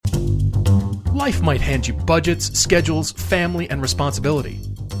Life might hand you budgets, schedules, family, and responsibility.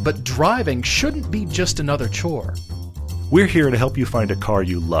 But driving shouldn't be just another chore. We're here to help you find a car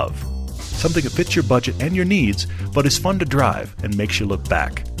you love. Something that fits your budget and your needs, but is fun to drive and makes you look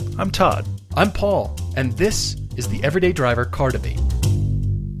back. I'm Todd. I'm Paul, and this is the Everyday Driver Car Debate.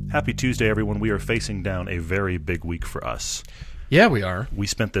 Happy Tuesday, everyone. We are facing down a very big week for us. Yeah, we are. We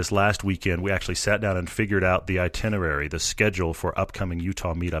spent this last weekend. We actually sat down and figured out the itinerary, the schedule for upcoming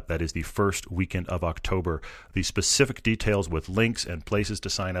Utah meetup. That is the first weekend of October. The specific details with links and places to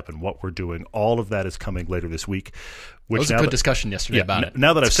sign up and what we're doing, all of that is coming later this week. That was a good discussion yesterday about it.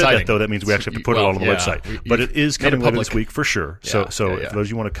 Now that I've said that, though, that means we actually have to put it all on the website. But it is coming later this week for sure. So if those of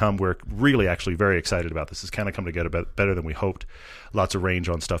you want to come, we're really actually very excited about this. It's kind of come together better than we hoped. Lots of range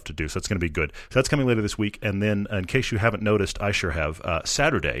on stuff to do, so it's going to be good. So that's coming later this week. And then, in case you haven't noticed, I sure have,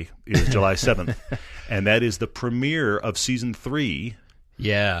 Saturday is July 7th, and that is the premiere of Season 3.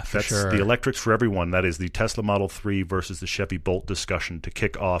 Yeah, for sure. That's the Electrics for Everyone. That is the Tesla Model 3 versus the Chevy Bolt discussion to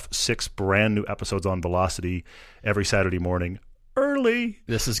kick off 6 brand new episodes on Velocity every Saturday morning. Early.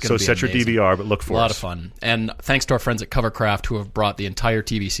 This is going to be set amazing. your DVR, but look for us. A lot of fun. And thanks to our friends at Covercraft who have brought the entire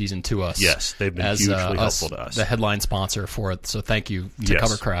TV season to us. Yes, they've been hugely helpful to us. The headline sponsor for it. So thank you to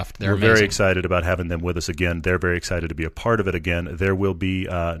Covercraft. They're amazing. Very excited about having them with us again. They're very excited to be a part of it again. There will be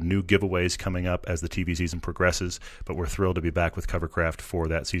new giveaways coming up as the TV season progresses, but we're thrilled to be back with Covercraft for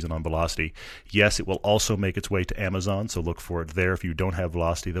that season on Velocity. Yes, it will also make its way to Amazon, so look for it there if you don't have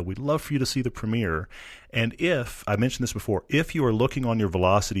Velocity, though we'd love for you to see the premiere. And if, I mentioned this before, if you are looking on your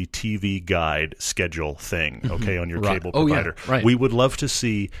Velocity TV guide schedule thing, okay, on your cable provider, we would love to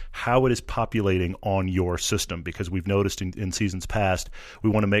see how it is populating on your system, because we've noticed in seasons past, we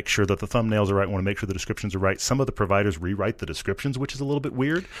want to make sure that the thumbnails are right, we want to make sure the descriptions are right. Some of the providers rewrite the descriptions, which is a little bit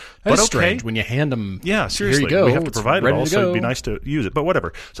weird. That's strange when you hand them, yeah, seriously, here you go, we have to provide it all, so it'd be nice to use it. But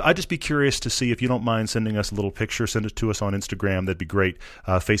whatever. So I'd just be curious to see, if you don't mind sending us a little picture, send it to us on Instagram. That'd be great.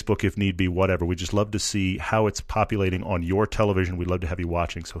 Facebook if need be, whatever. We'd just love to see how it's populating on your television. We'd love to have you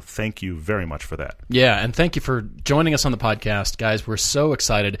watching, so thank you very much for that. Yeah, and thank you for joining us on the podcast, guys. We're so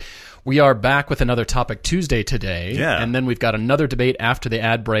excited. We are back with another Topic Tuesday today, and then we've got another debate after the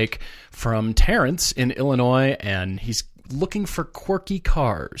ad break from Terrence in Illinois, and he's looking for quirky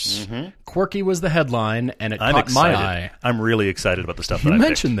cars. Quirky was the headline, and it caught my eye. I'm really excited about the stuff that I picked. You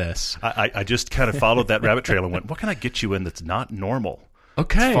mentioned this. I just kind of followed that rabbit trail and went, what can I get you in that's not normal?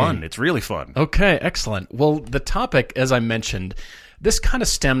 Okay. It's fun. It's really fun. Okay, excellent. Well, the topic, as I mentioned, this kind of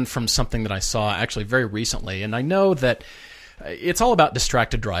stemmed from something that I saw actually very recently, and I know that it's all about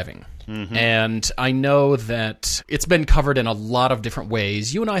distracted driving. And I know that it's been covered in a lot of different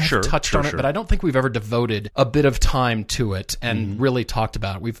ways. You and I have touched on it, but I don't think we've ever devoted a bit of time to it and really talked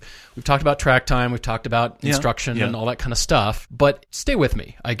about it. We've talked about track time, we've talked about instruction and all that kind of stuff, but stay with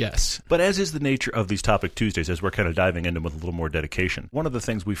me, I guess. But as is the nature of these Topic Tuesdays, as we're kind of diving into with a little more dedication, one of the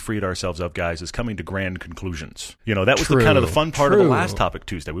things we've freed ourselves of, guys, is coming to grand conclusions. You know, that was the kind of the fun part of the last Topic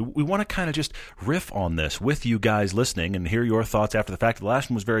Tuesday. We want to kind of just riff on this with you guys listening and hear your thoughts after the fact. The last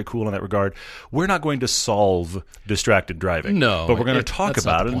one was very cool in that regard. We're not going to solve distracted driving. No. But we're going to talk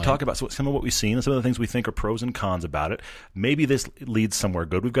about it and talk about some of what we've seen and some of the things we think are pros and cons about it. Maybe this leads somewhere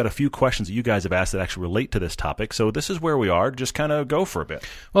good. We've got a few questions that you guys have asked that actually relate to this topic. So this is where we are. Just kind of go for a bit.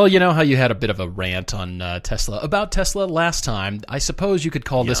 Well, you know how you had a bit of a rant on Tesla about Tesla last time. I suppose you could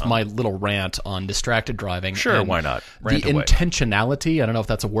call this my little rant on distracted driving. Sure, why not? Rant away. Intentionality, I don't know if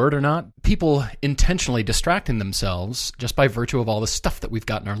that's a word or not. People intentionally distracting themselves just by virtue of all the stuff that we've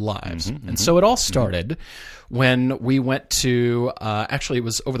got in our lives. And so it all started when we went to, actually it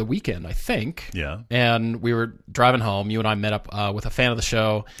was over the weekend, I think. Yeah. And we were driving home. You and I met up with a fan of the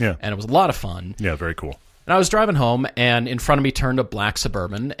show. Yeah. And it was a lot of fun. Yeah, very cool. And I was driving home, and in front of me turned a black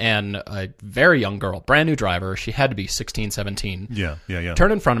Suburban, and a very young girl, brand new driver. She had to be 16, 17. Yeah.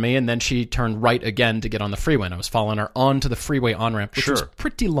 Turned in front of me, and then she turned right again to get on the freeway, and I was following her onto the freeway on-ramp, which was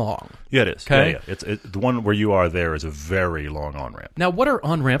pretty long. Yeah, it is. Okay? Yeah. It's the one where you are there is a very long on-ramp. Now, what are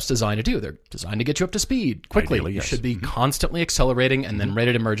on-ramps designed to do? They're designed to get you up to speed quickly. Ideally, yes. You should be constantly accelerating and then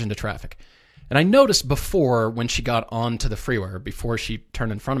ready to merge into traffic. And I noticed before, when she got onto the freeway, before she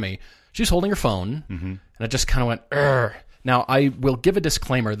turned in front of me, she was holding her phone, and I just kind of went, "Urgh." Now, I will give a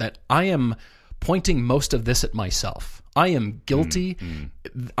disclaimer that I am pointing most of this at myself. I am guilty.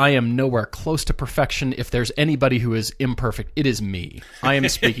 I am nowhere close to perfection. If there's anybody who is imperfect, it is me. I am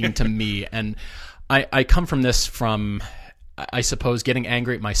speaking to me, and I come from this from, I suppose, getting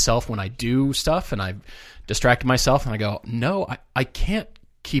angry at myself when I do stuff, and I've distracted myself, and I go, no, I can't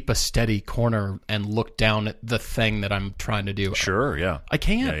keep a steady corner and look down at the thing that I'm trying to do. Sure, yeah. I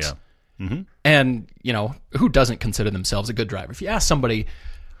can't. Yeah. And, you know, who doesn't consider themselves a good driver? If you ask somebody,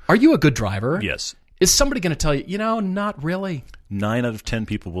 Are you a good driver? Yes. Is somebody going to tell you, not really? 9 out of 10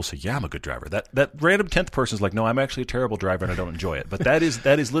 people will say, yeah, I'm a good driver. That random 10th person is like, no, I'm actually a terrible driver and I don't enjoy it. But that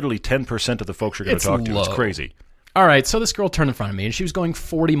is literally 10% of the folks you're going to talk to. It's crazy. All right, so this girl turned in front of me, and she was going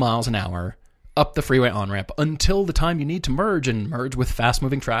 40 miles an hour up the freeway on-ramp until the time you need to merge with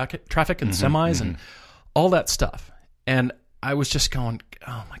fast-moving traffic and semis and all that stuff. And I was just going,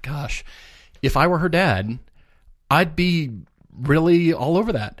 oh, my gosh. If I were her dad, I'd be really all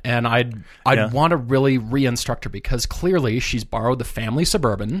over that. And I'd want to really re-instruct her because clearly she's borrowed the family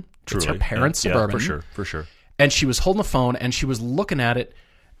Suburban. Truly. It's her parents' Suburban. For sure. And she was holding the phone, and she was looking at it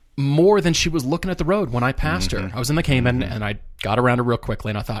more than she was looking at the road when I passed her. I was in the Cayman, and I got around her real quickly,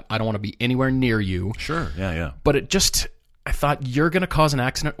 and I thought, I don't want to be anywhere near you. Sure, yeah. But I thought, you're going to cause an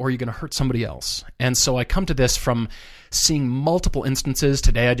accident or you're going to hurt somebody else. And so I come to this from seeing multiple instances.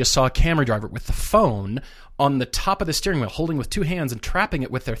 Today I just saw a Camry driver with the phone on the top of the steering wheel, holding with two hands and trapping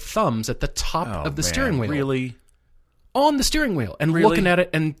it with their thumbs at the top of the steering wheel. Really? On the steering wheel. And looking at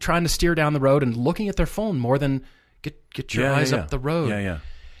it and trying to steer down the road and looking at their phone more than get your eyes up the road. Yeah.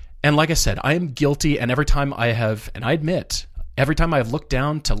 And like I said, I am guilty, and every time I have looked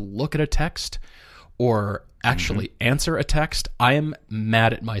down to look at a text or actually answer a text, I am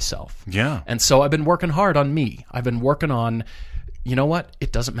mad at myself. Yeah. And so I've been working hard on me. I've been working on, you know what?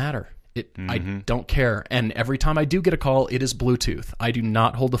 It doesn't matter. I don't care. And every time I do get a call, it is Bluetooth. I do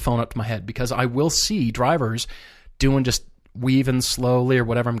not hold the phone up to my head because I will see drivers doing just weaving slowly or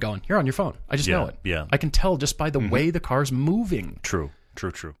whatever. I'm going, you're on your phone. I just know it. Yeah. I can tell just by the way the car's moving. True.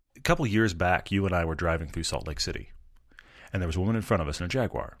 A couple of years back, you and I were driving through Salt Lake City, and there was a woman in front of us in a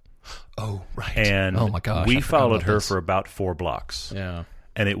Jaguar. Oh, right. And oh my gosh, we followed her for about 4 blocks. Yeah.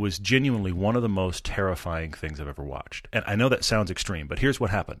 And it was genuinely one of the most terrifying things I've ever watched. And I know that sounds extreme, but here's what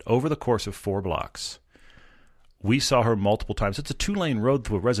happened. Over the course of 4 blocks, we saw her multiple times. It's a 2-lane road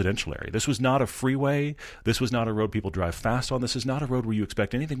through a residential area. This was not a freeway. This was not a road people drive fast on. This is not a road where you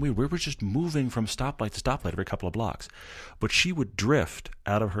expect anything. We were just moving from stoplight to stoplight every couple of blocks. But she would drift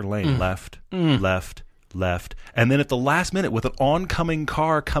out of her lane, left, and then at the last minute, with an oncoming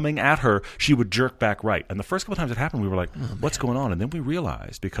car coming at her, she would jerk back right. And the first couple of times it happened, we were like, what's going on? And then we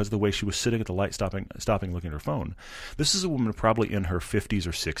realized, because of the way she was sitting at the light, stopping, looking at her phone, this is a woman probably in her 50s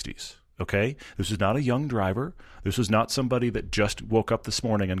or 60s. Okay? This was not a young driver. This was not somebody that just woke up this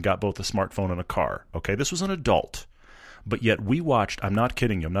morning and got both a smartphone and a car. Okay? This was an adult. But yet we watched, I'm not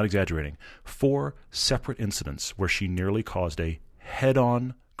kidding you, I'm not exaggerating, 4 separate incidents where she nearly caused a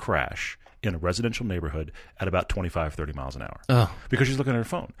head-on crash in a residential neighborhood at about 25, 30 miles an hour because she's looking at her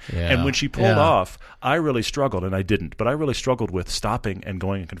phone. Yeah. And when she pulled off, I really struggled, and I didn't, but I really struggled with stopping and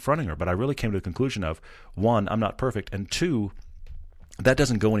going and confronting her. But I really came to the conclusion of, 1, I'm not perfect, and 2, that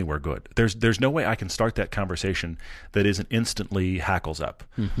doesn't go anywhere good. There's no way I can start that conversation that isn't instantly hackles up.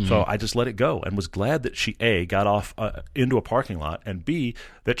 So I just let it go and was glad that she, A, got off into a parking lot, and B,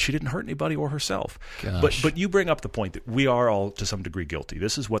 that she didn't hurt anybody or herself. But you bring up the point that we are all to some degree guilty.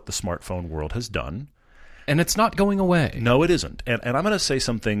 This is what the smartphone world has done. And it's not going away. No, it isn't. And I'm going to say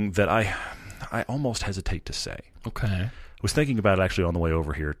something that I almost hesitate to say. Okay. I was thinking about it actually on the way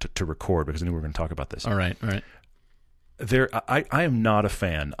over here to record because I knew we were going to talk about this. All right. I am not a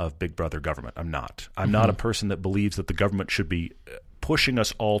fan of Big Brother government. I'm not. I'm not a person that believes that the government should be pushing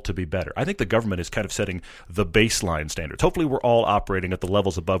us all to be better. I think the government is kind of setting the baseline standards. Hopefully we're all operating at the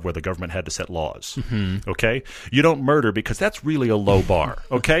levels above where the government had to set laws. Okay? You don't murder because that's really a low bar.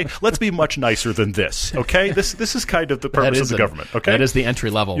 Okay? Let's be much nicer than this. Okay? This is kind of the purpose of the government. Okay? That is the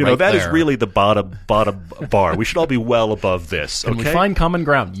entry level. That is really the bottom bar. We should all be well above this. Okay? Can we find common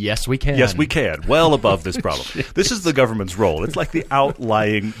ground? Yes, we can. Yes, we can. Well above this problem. This is the government's role. It's like the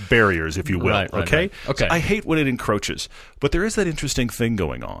outlying barriers, if you will. Right, okay? Okay. So I hate when it encroaches. But there is that interesting thing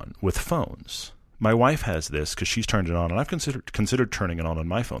going on with phones. My wife has this because she's turned it on, and I've considered turning it on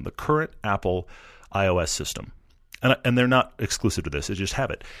my phone. The current Apple iOS system, and they're not exclusive to this. They just have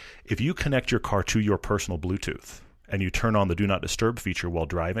it. If you connect your car to your personal Bluetooth and you turn on the Do Not Disturb feature while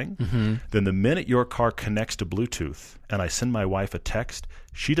driving, then the minute your car connects to Bluetooth and I send my wife a text,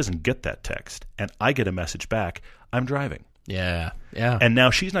 she doesn't get that text, and I get a message back, I'm driving. Yeah. And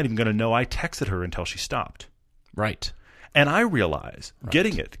now she's not even going to know I texted her until she stopped. Right. And I realize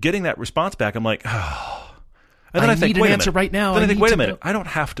getting that response back, I'm like, oh. And then I think, need an answer right now. Then I think, wait a minute. I don't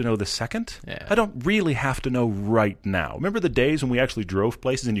have to know the second. Yeah. I don't really have to know right now. Remember the days when we actually drove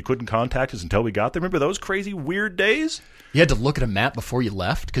places and you couldn't contact us until we got there? Remember those crazy, weird days? You had to look at a map before you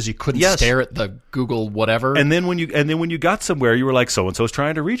left because you couldn't stare at the Google whatever. And then when you got somewhere, you were like, so and so's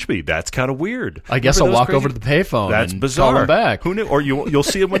trying to reach me. That's kind of weird. I guess I'll walk over to the payphone. That's and bizarre. Call them back. Who knew? Or you'll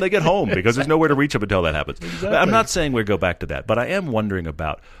see them when they get home because there's nowhere to reach them until that happens. Exactly. I'm not saying we go back to that, but I am wondering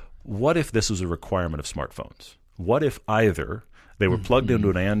about what if this was a requirement of smartphones? What if either they were plugged into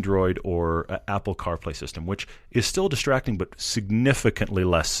an Android or Apple CarPlay system, which is still distracting but significantly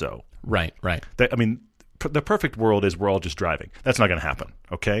less so. Right. The perfect world is we're all just driving. That's not going to happen,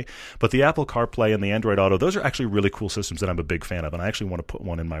 okay? But the Apple CarPlay and the Android Auto, those are actually really cool systems that I'm a big fan of, and I actually want to put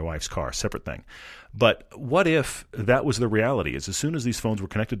one in my wife's car, separate thing. But what if that was the reality, is as soon as these phones were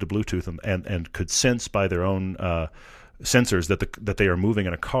connected to Bluetooth and could sense by their own sensors that they are moving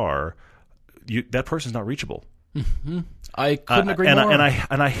in a car, that person's not reachable. Mm-hmm. I couldn't agree more.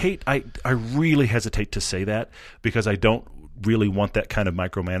 I really hesitate to say that because I don't really want that kind of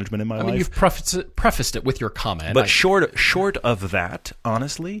micromanagement in my life. I mean, you've prefaced it with your comment. But short of that,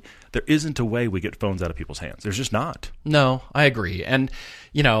 honestly, there isn't a way we get phones out of people's hands. There's just not. No, I agree. And,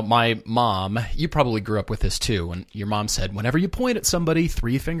 my mom, you probably grew up with this too, and your mom said, whenever you point at somebody,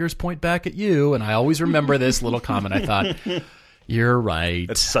 3 fingers point back at you. And I always remember this little comment. I thought, you're right.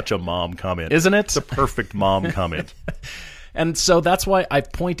 That's such a mom comment. Isn't it? It's a perfect mom comment. And so that's why I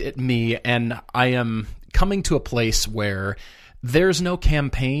point at me, and I am coming to a place where there's no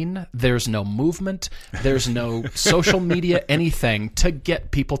campaign, there's no movement, there's no social media, anything to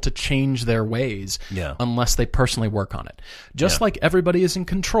get people to change their ways unless they personally work on it. Just like everybody is in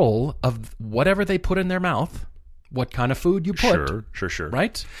control of whatever they put in their mouth, what kind of food you put. Sure.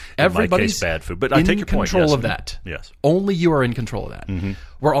 Right? Everybody's my case, bad food, but I take your point. Control of that. Yes. Only you are in control of that. Mm-hmm.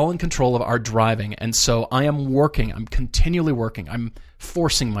 We're all in control of our driving, and so I am working. I'm continually working. I'm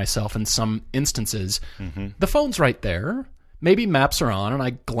forcing myself in some instances. Mm-hmm. The phone's right there. Maybe maps are on, and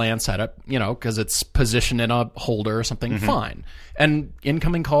I glance at it, because it's positioned in a holder or something. Mm-hmm. Fine. And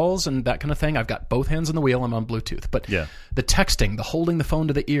incoming calls and that kind of thing, I've got both hands on the wheel. I'm on Bluetooth. But the texting, the holding the phone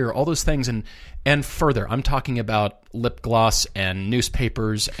to the ear, all those things, and further, I'm talking about lip gloss and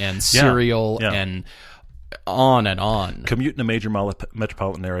newspapers and cereal and on and on. Commute in a major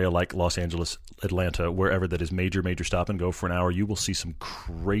metropolitan area like Los Angeles, Atlanta, wherever that is major stop and go for an hour, you will see some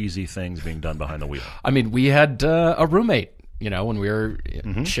crazy things being done behind the wheel. I mean, we had a roommate, when we were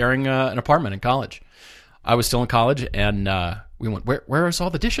sharing an apartment in college. I was still in college, and we went, where is all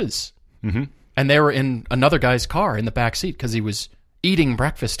the dishes? Mm-hmm. And they were in another guy's car in the back seat because he was eating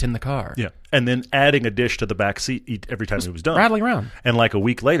breakfast in the car. Yeah, and then adding a dish to the back seat every time it was done. Rattling around. And like a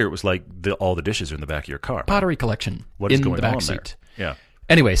week later, it was like all the dishes are in the back of your car. Pottery collection what is in going the back on seat. There? Yeah.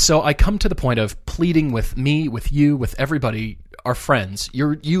 Anyway, so I come to the point of pleading with me, with you, with everybody, our friends.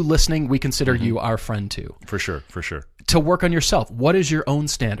 You listening, we consider you our friend too. For sure. To work on yourself. What is your own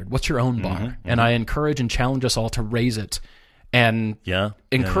standard? What's your own bar? Mm-hmm. And I encourage and challenge us all to raise it and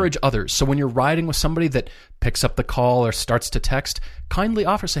encourage others. So when you're riding with somebody that picks up the call or starts to text, kindly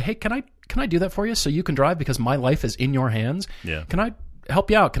offer, say, hey, can I do that for you so you can drive because my life is in your hands? Yeah. Can I help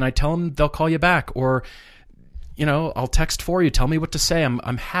you out? Can I tell them they'll call you back? Or I'll text for you. Tell me what to say.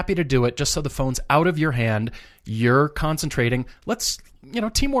 I'm happy to do it just so the phone's out of your hand. You're concentrating. Let's,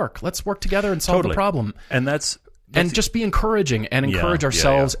 teamwork. Let's work together and solve the problem. And that's just be encouraging and encourage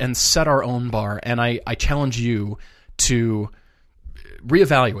ourselves and set our own bar. And I challenge you to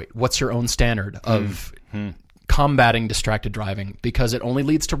reevaluate what's your own standard of combating distracted driving, because it only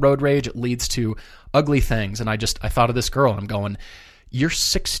leads to road rage. It leads to ugly things. And I thought of this girl, and I'm going, you're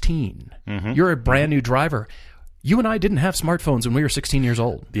 16. Mm-hmm. You're a brand new driver. You and I didn't have smartphones when we were 16 years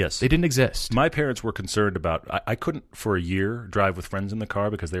old. Yes. They didn't exist. My parents were concerned about, I couldn't for a year drive with friends in the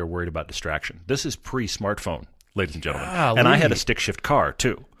car because they were worried about distraction. This is pre-smartphone, ladies and gentlemen. And I had a stick shift car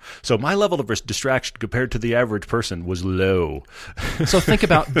too. So my level of distraction compared to the average person was low. So think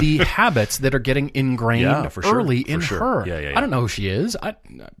about the habits that are getting ingrained early in her. Yeah. I don't know who she is.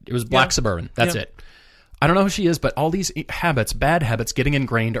 It was Black Suburban. That's it. I don't know who she is, but all these habits, bad habits, getting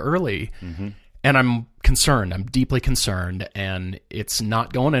ingrained early. Mm-hmm. And I'm concerned. I'm deeply concerned, and it's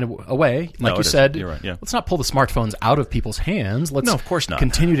not going away. Like you said, you're right, let's not pull the smartphones out of people's hands. Let's of course not.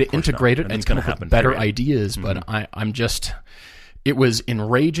 Continue to integrate it and and come up with better ideas. Mm-hmm. But I'm just... It was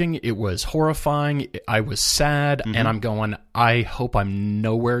enraging. It was horrifying. I was sad, and I'm going, I hope I'm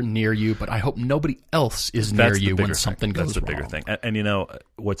nowhere near you, but I hope nobody else is near you when something goes wrong. That's the bigger thing. And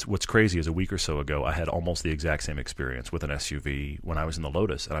what's crazy is a week or so ago, I had almost the exact same experience with an SUV when I was in the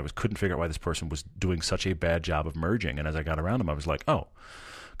Lotus, and I couldn't figure out why this person was doing such a bad job of merging. And as I got around him, I was like, oh,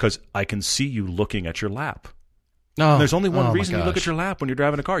 because I can see you looking at your lap. And there's only one reason you look at your lap when you're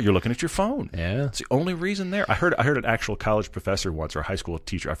driving a car. You're looking at your phone. Yeah. It's the only reason there. I heard an actual college professor once, or a high school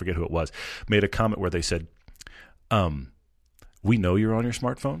teacher, I forget who it was, made a comment where they said, we know you're on your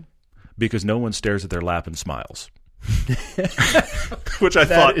smartphone because no one stares at their lap and smiles. Which I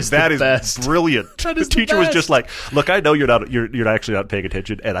thought is brilliant. The teacher was just like, "Look, I know you're actually not paying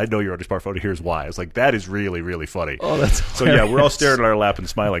attention, and I know you're on your smartphone. Here's why." I was like, "That is really, really funny." Oh, that's so hilarious. Yeah. We're all staring at our lap and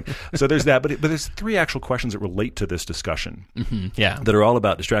smiling. So there's that, but there's 3 actual questions that relate to this discussion. Mm-hmm. Yeah, that are all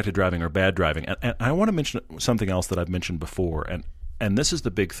about distracted driving or bad driving, and I want to mention something else that I've mentioned before, and this is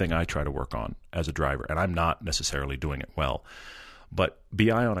the big thing I try to work on as a driver, and I'm not necessarily doing it well, but be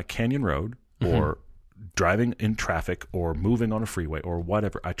I on a canyon road or driving in traffic or moving on a freeway or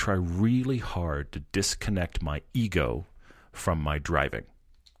whatever, I try really hard to disconnect my ego from my driving.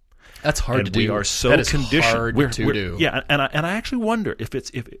 That's hard to do. We are so that is conditioned. Hard to do. Yeah, and I actually wonder if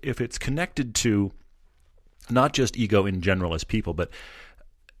it's connected to not just ego in general as people, but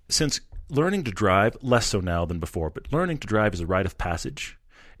since learning to drive, less so now than before, but learning to drive is a rite of passage.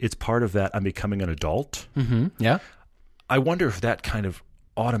 It's part of that I'm becoming an adult. Mm-hmm. Yeah. I wonder if that kind of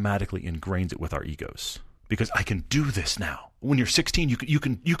automatically ingrains it with our egos, because I can do this now. When you're 16, you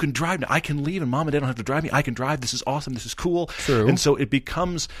can drive now. I can leave, and mom and dad don't have to drive me. I can drive. This is awesome. This is cool. True. And so it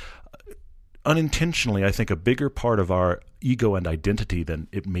becomes unintentionally, I think, a bigger part of our ego and identity than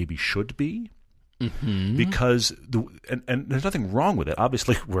it maybe should be. Mm-hmm. Because and there's nothing wrong with it.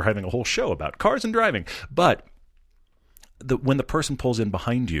 Obviously, we're having a whole show about cars and driving, but when the person pulls in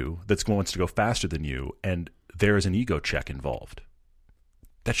behind you that wants to go faster than you, and there is an ego check involved,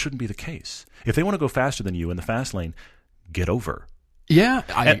 that shouldn't be the case. If they want to go faster than you in the fast lane, get over. Yeah,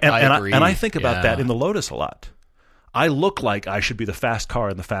 I agree. And I think about that in the Lotus a lot. I look like I should be the fast car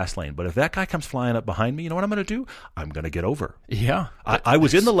in the fast lane, but if that guy comes flying up behind me, you know what I'm going to do? I'm going to get over. Yeah. I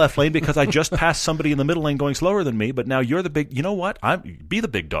was in the left lane because I just passed somebody in the middle lane going slower than me, but now you're the big, you know what? Be the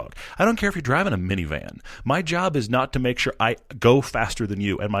big dog. I don't care if you're driving a minivan. My job is not to make sure I go faster than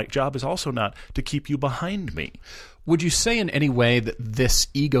you, and my job is also not to keep you behind me. Would you say in any way that this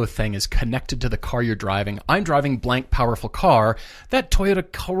ego thing is connected to the car you're driving? I'm driving blank powerful car. That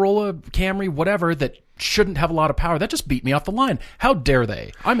Toyota Corolla, Camry, whatever, that shouldn't have a lot of power, that just beat me off the line. How dare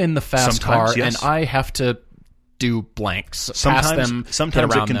they? I'm in the fast car, yes, and I have to do blanks. Pass them,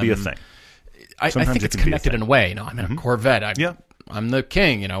 sometimes it can be a thing. I think it's connected in a way. You know, I'm in a Corvette. I'm the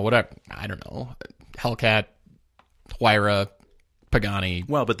king. You know, whatever. I don't know. Hellcat, Huayra, Pagani.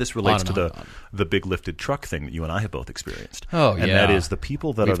 Well, but this relates to the big lifted truck thing that you and I have both experienced. Oh, and that is the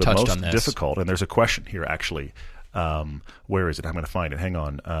people that are the most difficult. And there's a question here, actually. Where is it? I'm going to find it. Hang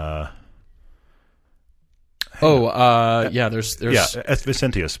on. There's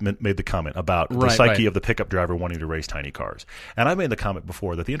Vicentius made the comment about the psyche of the pickup driver wanting to race tiny cars. And I made the comment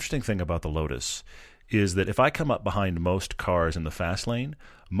before that the interesting thing about the Lotus is that if I come up behind most cars in the fast lane,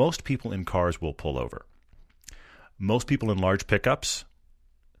 most people in cars will pull over. Most people in large pickups,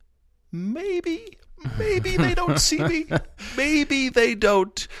 maybe they don't see me. Maybe they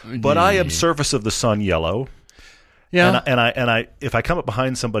don't. But I am surface of the sun yellow. Yeah. And I if I come up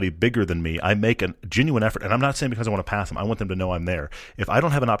behind somebody bigger than me, I make a genuine effort. And I'm not saying because I want to pass them. I want them to know I'm there. If I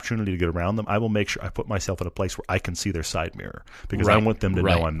don't have an opportunity to get around them, I will make sure I put myself in a place where I can see their side mirror, because I want them to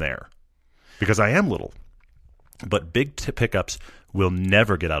know I'm there. Because I am little. But big pickups will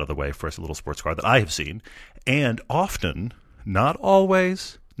never get out of the way for a little sports car that I have seen. And often, not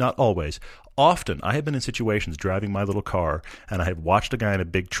always, often I have been in situations driving my little car, and I have watched a guy in a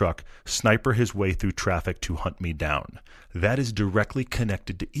big truck sniper his way through traffic to hunt me down. That is directly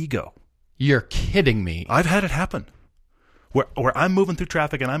connected to ego. You're kidding me. I've had it happen. Where I'm moving through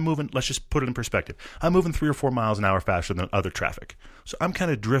traffic, and I'm moving, let's just put it in perspective. I'm moving 3 or 4 miles an hour faster than other traffic. So I'm kind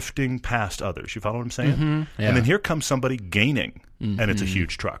of drifting past others. You follow what I'm saying? Mm-hmm, yeah. And then here comes somebody gaining, and it's a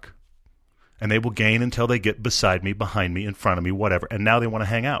huge truck. And they will gain until they get beside me, behind me, in front of me, whatever. And now they want to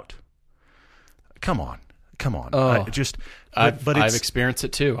hang out. Come on. Oh, I've experienced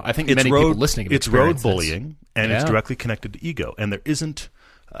it too. I think many people listening have experienced it. It's road bullying, and it's directly connected to ego. And there isn't.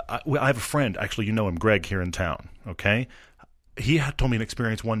 I have a friend, actually, you know him, Greg, here in town. Okay, he had told me an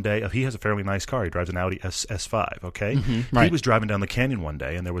experience one day of he has a fairly nice car. He drives an Audi S5. Okay, He was driving down the canyon one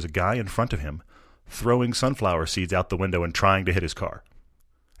day, and there was a guy in front of him throwing sunflower seeds out the window and trying to hit his car.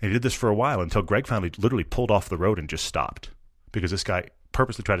 And he did this for a while until Greg finally literally pulled off the road and just stopped because this guy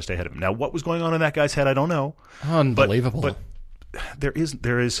purposely tried to stay ahead of him. Now, what was going on in that guy's head, I don't know. Unbelievable. But there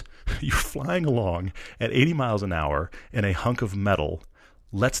is you're flying along at 80 miles an hour in a hunk of metal.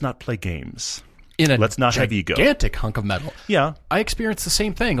 Let's not play games. Let's not have ego. Gigantic hunk of metal. Yeah. I experienced the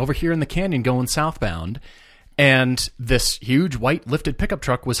same thing over here in the canyon going southbound, and this huge white lifted pickup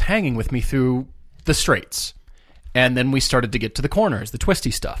truck was hanging with me through the straights. And then we started to get to the corners, the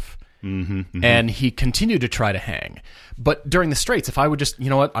twisty stuff. And he continued to try to hang. But during the straights, if I would just,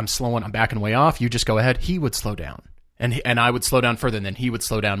 you know what, I'm slowing, I'm backing way off, you just go ahead, he would slow down. And I would slow down further, and then he would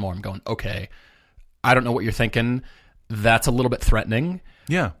slow down more. I'm going, okay, I don't know what you're thinking. That's a little bit threatening.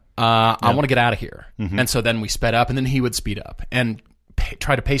 Yeah. I want to get out of here. And so then we sped up, and then he would speed up and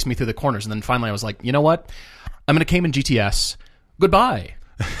try to pace me through the corners. And then finally I was like, you know what? I'm going to Cayman GTS. Goodbye.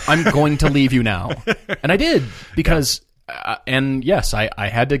 I'm going to leave you now. And I did because... and yes, I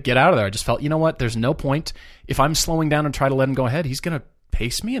had to get out of there. I just felt, you know what? There's no point. If I'm slowing down and try to let him go ahead, he's going to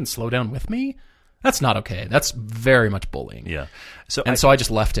pace me and slow down with me. That's not okay. That's very much bullying. Yeah. So I just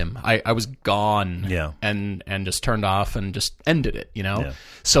left him. I was gone. Yeah. And just turned off and just ended it. Yeah.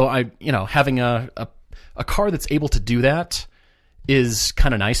 So having a car that's able to do that is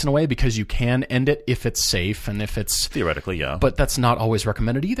kind of nice in a way because you can end it if it's safe and if it's... Theoretically, yeah. But that's not always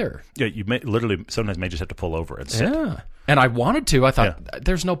recommended either. Yeah, you sometimes may just have to pull over and sit. Yeah. And I wanted to. I thought,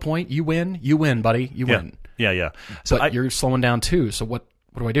 there's no point. You win, buddy. You win. Yeah. So you're slowing down too. So what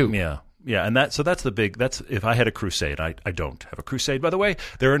do I do? Yeah, and that's if I had a crusade. I don't have a crusade, by the way.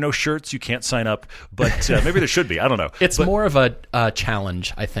 There are no shirts. You can't sign up, but maybe there should be. I don't know. It's more of a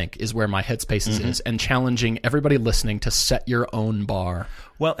challenge, I think, is where my headspace is, and challenging everybody listening to set your own bar.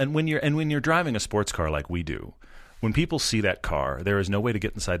 Well, and when you're driving a sports car like we do, when people see that car, there is no way to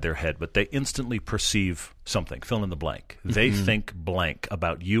get inside their head, but they instantly perceive something. Fill in the blank. They think blank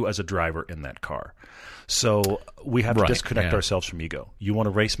about you as a driver in that car. So we have to disconnect ourselves from ego. You want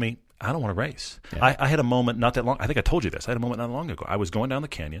to race me? I don't want to race. Yeah. I had a moment not that long. I think I told you this. I had a moment not long ago. I was going down the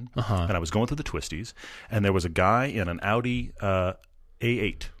canyon, and I was going through the twisties, and there was a guy in an Audi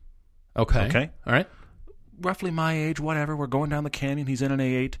A8. Okay. All right. Roughly my age, whatever. We're going down the canyon. He's in an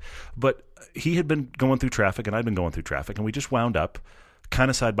A8. But he had been going through traffic, and I'd been going through traffic, and we just wound up kind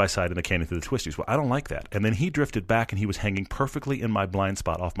of side by side in the canyon through the twisties. Well, I don't like that. And then he drifted back, and he was hanging perfectly in my blind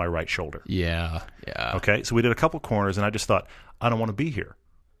spot off my right shoulder. Yeah. Okay? So we did a couple corners, and I just thought, I don't want to be here.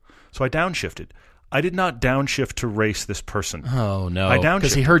 So I downshifted. I did not downshift to race this person. Oh, no. I downshifted.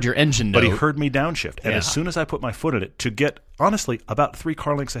 Because he heard your engine note. But he heard me downshift. And as soon as I put my foot in it to get, honestly, about 3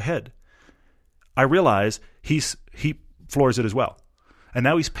 car lengths ahead, I realize he floors it as well. And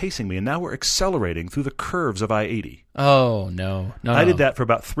now he's pacing me, and now we're accelerating through the curves of I-80. Oh, no. I did that for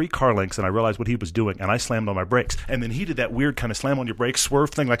about 3 car lengths, and I realized what he was doing, and I slammed on my brakes. And then he did that weird kind of slam on your brakes, swerve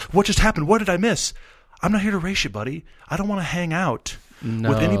thing, like, what just happened? What did I miss? I'm not here to race you, buddy. I don't want to hang out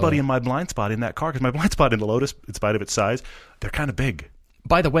with anybody in my blind spot in that car, because my blind spot in the Lotus, in spite of its size, they're kind of big.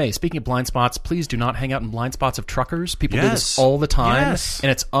 By the way, speaking of blind spots, please do not hang out in blind spots of truckers. People do this all the time,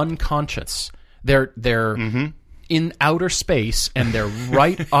 and it's unconscious. They're in outer space, and they're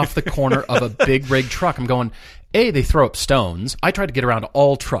right off the corner of a big rig truck. I'm going, they throw up stones. I try to get around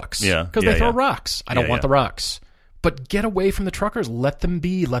all trucks because they throw rocks. I don't want the rocks. But get away from the truckers. Let them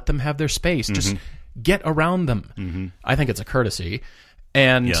be. Let them have their space. Just get around them. I think it's a courtesy.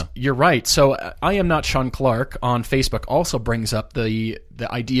 And you're right. So I Am Not Sean Clark on Facebook also brings up the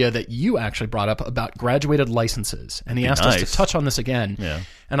idea that you actually brought up about graduated licenses. And he asked us to touch on this again. Yeah.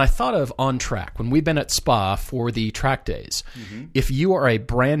 And I thought of On Track. When we've been at Spa for the track days, if you are a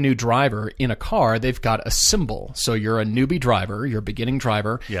brand new driver in a car, they've got a symbol. So you're a newbie driver, you're a beginning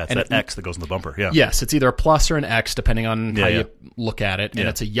driver. Yeah, it's that X that goes in the bumper. Yeah. Yes, it's either a plus or an X, depending on how you look at it. And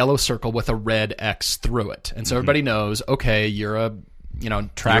it's a yellow circle with a red X through it. And so everybody knows, okay, you're a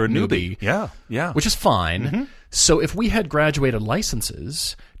track You're a newbie. Yeah. Which is fine. So if we had graduated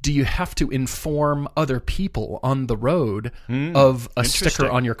licenses, do you have to inform other people on the road of a sticker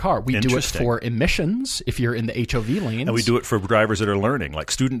on your car? We do it for emissions if you're in the HOV lanes. And we do it for drivers that are learning, like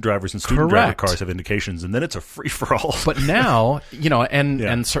student drivers and student driver cars have indications, and then it's a free-for-all. But now,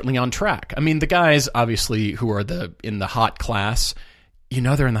 and certainly On Track. I mean, the guys, obviously, who are in the hot class,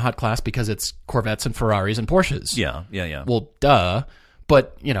 they're in the hot class because it's Corvettes and Ferraris and Porsches. Yeah. Well, duh.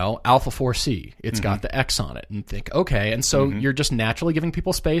 But, Alpha 4C, it's got the X on it. And think, okay. And so you're just naturally giving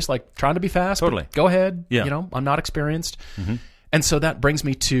people space, like trying to be fast. Totally. Go ahead. Yeah. I'm not experienced. And so that brings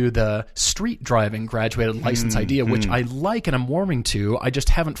me to the street driving graduated license idea, which I like and I'm warming to. I just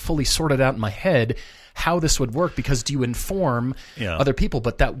haven't fully sorted out in my head how this would work, because do you inform other people?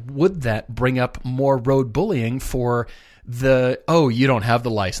 But would that bring up more road bullying for you don't have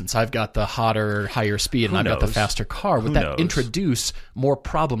the license, I've got the hotter, higher speed, and I've got the faster car. Would that introduce more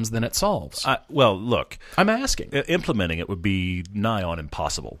problems than it solves? Well, look, I'm asking. Implementing it would be nigh on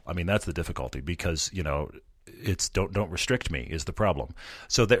impossible. I mean, that's the difficulty, because it's don't restrict me is the problem.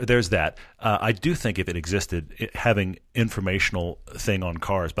 So there's that. I do think if it existed, having informational thing on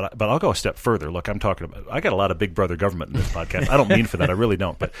cars, but I'll go a step further. Look, I'm talking about. I got a lot of Big Brother government in this podcast. I don't mean for that. I really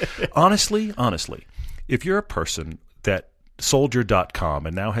don't. But honestly. if you're a person that sold your .com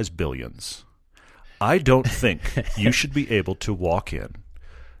and now has billions, I don't think you should be able to walk in,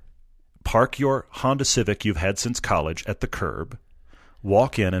 park your Honda Civic you've had since college at the curb,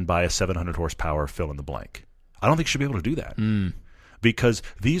 walk in and buy a 700 horsepower fill in the blank. I don't think you should be able to do that. Because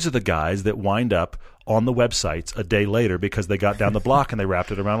these are the guys that wind up on the websites a day later because they got down the block and they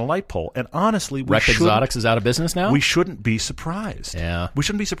wrapped it around a light pole. And honestly, Wreck Exotics is out of business now? We shouldn't be surprised. Yeah. We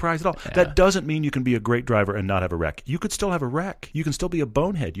shouldn't be surprised at all. Yeah. That doesn't mean you can be a great driver and not have a wreck. You could still have a wreck. You can still be a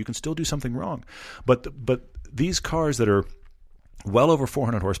bonehead. You can still do something wrong. But these cars that are well over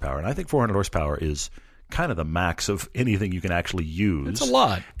 400 horsepower, and I think 400 horsepower is kind of the max of anything you can actually use. It's a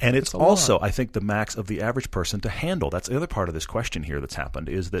lot. And it's also, I think, the max of the average person to handle. That's the other part of this question here that's happened,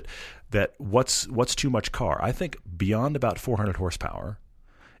 is that what's too much car? I think beyond about 400 horsepower,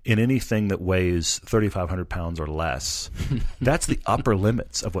 in anything that weighs 3,500 pounds or less, that's the upper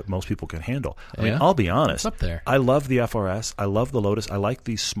limits of what most people can handle. I mean, I'll be honest. It's up there. I love the FRS. I love the Lotus. I like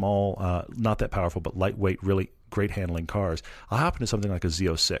these small, not that powerful, but lightweight, really great handling cars. I'll hop into something like a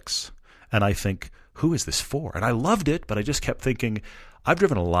Z06, and I think, who is this for? And I loved it, but I just kept thinking, I've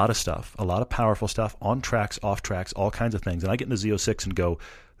driven a lot of stuff, a lot of powerful stuff, on tracks, off tracks, all kinds of things. And I get into Z06 and go,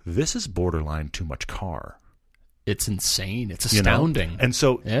 this is borderline too much car. It's insane. It's astounding. You know? And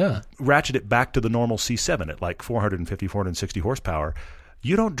so ratchet it back to the normal C7 at like 450, 460 horsepower.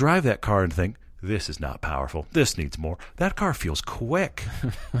 You don't drive that car and think, this is not powerful. This needs more. That car feels quick.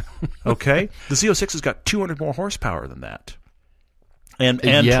 Okay? The Z06 has got 200 more horsepower than that. And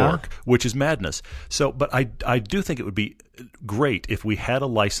torque, which is madness. So, but I do think it would be great if we had a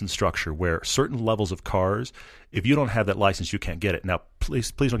license structure where certain levels of cars, if you don't have that license, you can't get it. Now,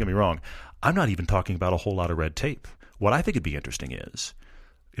 please don't get me wrong. I'm not even talking about a whole lot of red tape. What I think would be interesting is,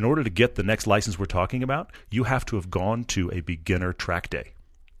 in order to get the next license we're talking about, you have to have gone to a beginner track day.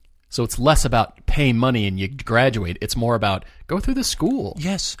 So it's less about pay money and you graduate. It's more about go through the school.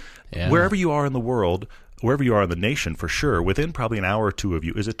 Yes. Yeah. Wherever you are in the world, wherever you are in the nation, for sure, within probably an hour or two of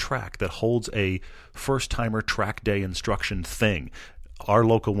you is a track that holds a first-timer track day instruction thing. Our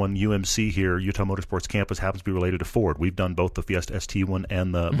local one, UMC here, Utah Motorsports Campus, happens to be related to Ford. We've done both the Fiesta ST one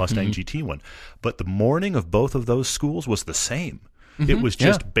and the Mustang GT one. But the morning of both of those schools was the same. It was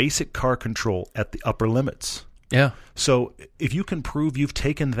just basic car control at the upper limits. Yeah. So if you can prove you've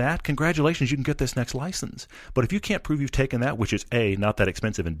taken that, congratulations, you can get this next license. But if you can't prove you've taken that, which is A, not that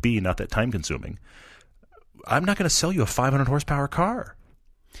expensive, and B, not that time-consuming, I'm not going to sell you a 500 horsepower car.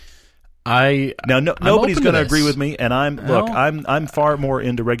 Nobody's going to agree with me, and I'm far more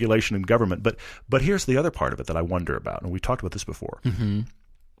into regulation and government. But here's the other part of it that I wonder about, and we talked about this before.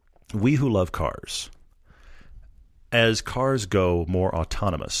 We who love cars, as cars go more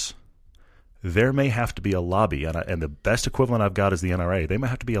autonomous, there may have to be a lobby, and the best equivalent I've got is the NRA. They might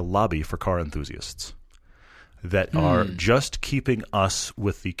have to be a lobby for car enthusiasts that are just keeping us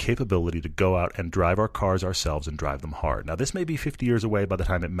with the capability to go out and drive our cars ourselves and drive them hard. Now, this may be 50 years away by the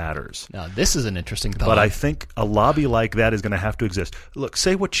time it matters. Now, this is an interesting thought. But I think a lobby like that is going to have to exist. Look,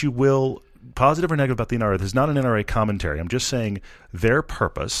 say what you will, positive or negative about the NRA. This is not an NRA commentary. I'm just saying their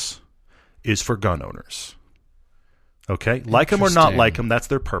purpose is for gun owners. Okay? Like them or not like them, that's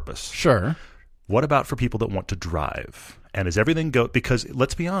their purpose. Sure. What about for people that want to drive? And is everything go? Because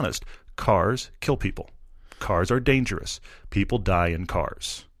let's be honest, cars kill people. Cars are dangerous. People die in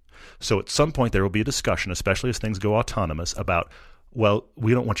cars. So at some point there will be a discussion, especially as things go autonomous, about, well,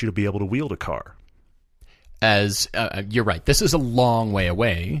 we don't want you to be able to wield a car. As you're right, this is a long way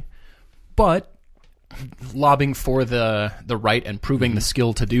away, but lobbying for the right and proving the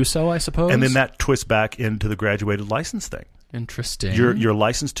skill to do so, I suppose. And then that twists back into the graduated license thing. Interesting. You're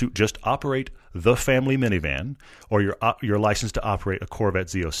licensed to just operate the family minivan, or you're licensed to operate a Corvette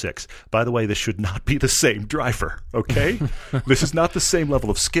Z06. By the way, this should not be the same driver, okay? This is not the same level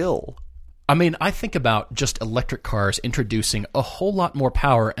of skill. I mean, I think about just electric cars introducing a whole lot more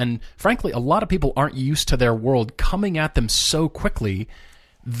power, and frankly, a lot of people aren't used to their world coming at them so quickly.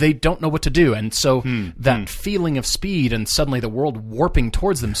 They don't know what to do, and so that feeling of speed and suddenly the world warping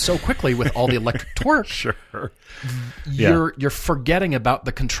towards them so quickly with all the electric torque, you're forgetting about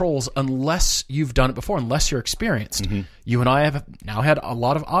the controls unless you've done it before, unless you're experienced. You and I have now had a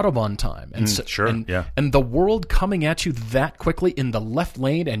lot of Autobahn time, and and the world coming at you that quickly in the left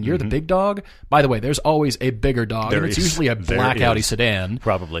lane, and you're the big dog. By the way, there's always a bigger dog, and it's usually a black Audi sedan,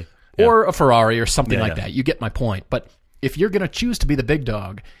 probably, or a Ferrari or something like that. You get my point, but if you're going to choose to be the big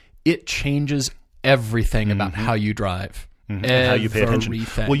dog, it changes everything about how you drive. And how you pay attention.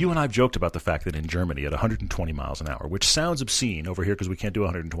 Well, you and I have joked about the fact that in Germany at 120 miles an hour, which sounds obscene over here because we can't do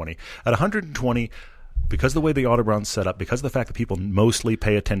 120. At 120, because of the way the Autobahn's set up, because of the fact that people mostly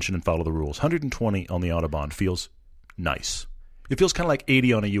pay attention and follow the rules, 120 on the Autobahn feels nice. It feels kind of like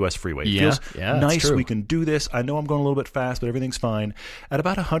 80 on a U.S. freeway. It feels nice. We can do this. I know I'm going a little bit fast, but everything's fine. At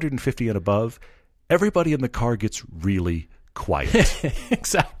about 150 and above, everybody in the car gets really quiet.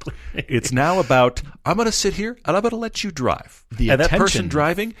 Exactly. It's now about, I'm going to sit here and I'm going to let you drive. And that person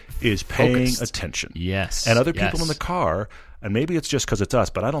driving is paying attention. Yes. And other people in the car, and maybe it's just because it's us,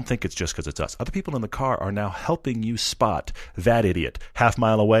 but I don't think it's just because it's us. Other people in the car are now helping you spot that idiot. Half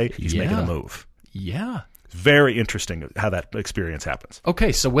mile away, he's making a move. Yeah. Very interesting how that experience happens.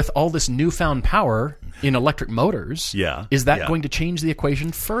 Okay, so with all this newfound power in electric motors, is that going to change the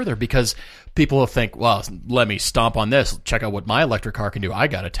equation further? Because people will think, well, let me stomp on this. Check out what my electric car can do. I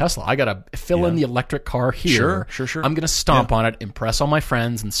got a Tesla. I got to fill in the electric car here. Sure. I'm going to stomp on it, impress all my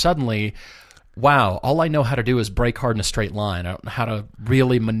friends, and suddenly, wow, all I know how to do is brake hard in a straight line. I don't know how to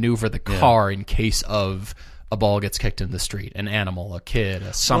really maneuver the car in case of a ball gets kicked in the street, an animal, a kid,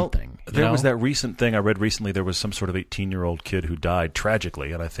 something. Well, there was that recent thing I read recently. There was some sort of 18-year-old kid who died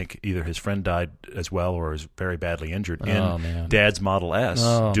tragically, and I think either his friend died as well or is very badly injured in Dad's Model S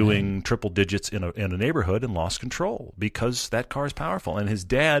doing triple digits in a neighborhood and lost control because that car is powerful. And his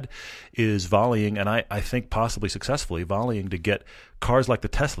dad is volleying, and I think possibly successfully volleying to get cars like the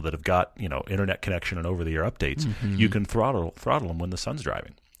Tesla that have got internet connection and over-the-air updates. You can throttle them when the sun's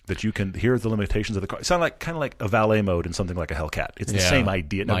driving. That you can hear the limitations of the car. It sounds kind of like a valet mode in something like a Hellcat. It's the same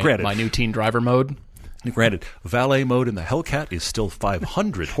idea. Now, granted, my new teen driver mode. Granted, valet mode in the Hellcat is still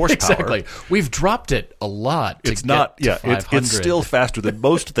 500 horsepower. Exactly. We've dropped it a lot. It's not. It's still faster than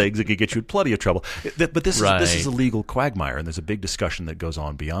most things that could get you in plenty of trouble. But this is a legal quagmire, and there's a big discussion that goes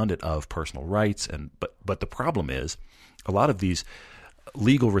on beyond it of personal rights. But the problem is, a lot of these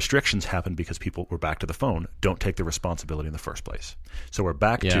legal restrictions happen because people, we're back to the phone, don't take the responsibility in the first place. So we're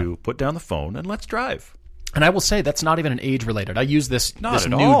back to put down the phone and let's drive. And I will say that's not even an age related. I use this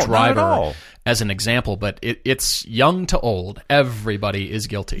new driver as an example, but it's young to old. Everybody is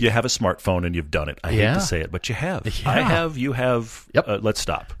guilty. You have a smartphone and you've done it. I hate to say it, but you have. I have. You have. Yep. Let's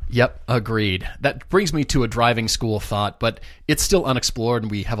stop. Yep. Agreed. That brings me to a driving school thought, but it's still unexplored,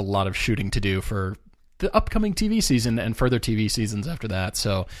 and we have a lot of shooting to do for the upcoming TV season and further TV seasons after that.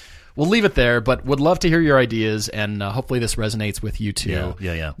 So we'll leave it there, but would love to hear your ideas, and hopefully this resonates with you too.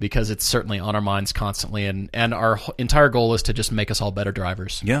 Yeah. Because it's certainly on our minds constantly, and our entire goal is to just make us all better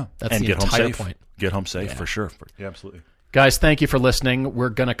drivers. Yeah. That's the entire point. Get home safe for sure. Yeah, absolutely. Guys, thank you for listening. We're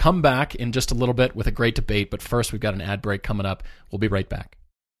going to come back in just a little bit with a great debate, but first we've got an ad break coming up. We'll be right back.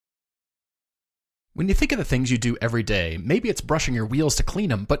 When you think of the things you do every day, maybe it's brushing your wheels to clean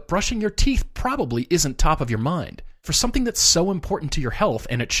them, but brushing your teeth probably isn't top of your mind. For something that's so important to your health,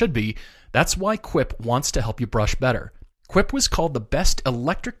 and it should be, that's why Quip wants to help you brush better. Quip was called the best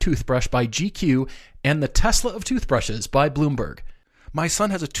electric toothbrush by GQ and the Tesla of toothbrushes by Bloomberg. My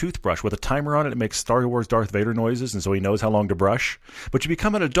son has a toothbrush with a timer on it. It makes Star Wars Darth Vader noises, and so he knows how long to brush. But you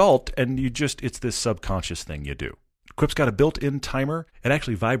become an adult, and it's this subconscious thing you do. Quip's got a built-in timer. It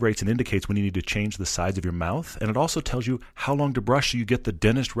actually vibrates and indicates when you need to change the sides of your mouth, and it also tells you how long to brush so you get the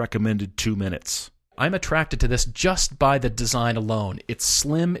dentist-recommended 2 minutes. I'm attracted to this just by the design alone. It's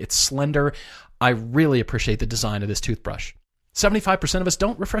slim, it's slender. I really appreciate the design of this toothbrush. 75% of us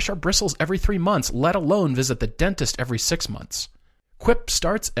don't refresh our bristles every 3 months, let alone visit the dentist every 6 months. Quip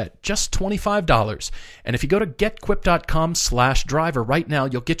starts at just $25. And if you go to getquip.com/driver right now,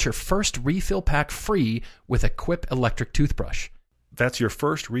 you'll get your first refill pack free with a Quip electric toothbrush. That's your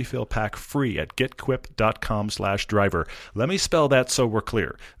first refill pack free at getquip.com/driver. Let me spell that so we're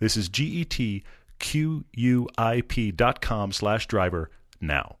clear. This is GETQUIP.com/driver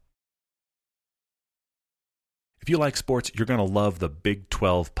now. If you like sports, you're going to love the Big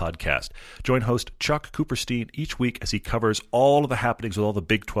 12 podcast. Join host Chuck Cooperstein each week as he covers all of the happenings with all the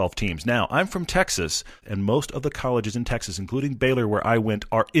Big 12 teams. Now, I'm from Texas, and most of the colleges in Texas, including Baylor, where I went,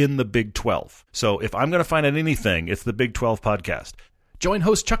 are in the Big 12. So if I'm going to find out anything, it's the Big 12 podcast. Join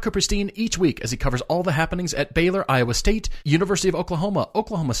host Chuck Cooperstein each week as he covers all the happenings at Baylor, Iowa State, University of Oklahoma,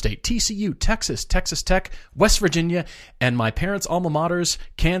 Oklahoma State, TCU, Texas, Texas Tech, West Virginia, and my parents' alma maters,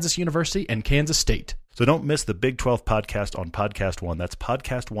 Kansas University and Kansas State. So don't miss the Big 12 podcast on Podcast One. That's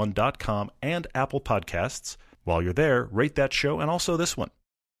podcastone.com and Apple Podcasts. While you're there, rate that show and also this one.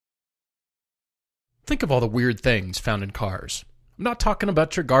 Think of all the weird things found in cars. I'm not talking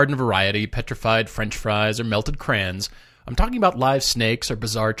about your garden variety, petrified French fries, or melted crayons. I'm talking about live snakes or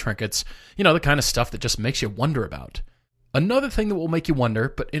bizarre trinkets, the kind of stuff that just makes you wonder about. Another thing that will make you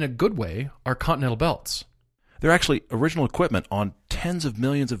wonder, but in a good way, are continental belts. They're actually original equipment on tens of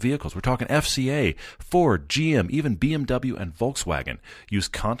millions of vehicles. We're talking FCA, Ford, GM, even BMW and Volkswagen use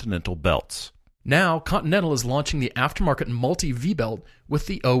continental belts. Now, Continental is launching the aftermarket multi V-belt with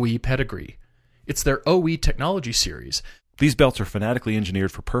the OE pedigree. It's their OE technology series. These belts are fanatically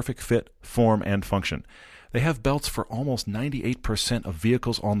engineered for perfect fit, form, and function. They have belts for almost 98% of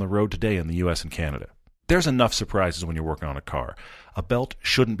vehicles on the road today in the U.S. and Canada. There's enough surprises when you're working on a car. A belt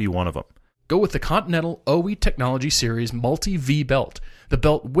shouldn't be one of them. Go with the Continental OE Technology Series Multi-V belt, the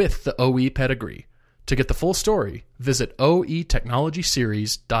belt with the OE pedigree. To get the full story, visit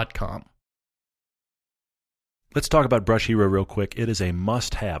oetechnologyseries.com. Let's talk about Brush Hero real quick. It is a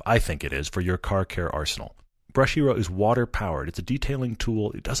must-have, I think it is, for your car care arsenal. Brush Hero is water-powered. It's a detailing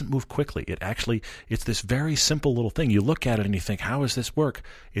tool. It doesn't move quickly. It's this very simple little thing. You look at it and you think, how does this work?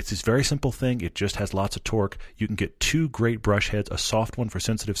 It's this very simple thing. It just has lots of torque. You can get 2 great brush heads, a soft one for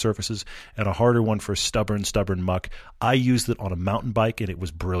sensitive surfaces and a harder one for stubborn muck. I used it on a mountain bike and it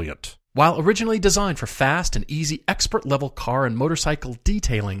was brilliant. While originally designed for fast and easy expert-level car and motorcycle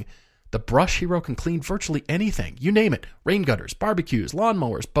detailing, the Brush Hero can clean virtually anything. You name it. Rain gutters, barbecues,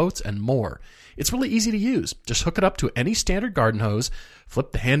 lawnmowers, boats, and more. It's really easy to use. Just hook it up to any standard garden hose,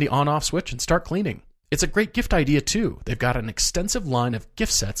 flip the handy on-off switch, and start cleaning. It's a great gift idea, too. They've got an extensive line of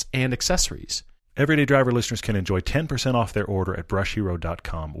gift sets and accessories. Everyday Driver listeners can enjoy 10% off their order at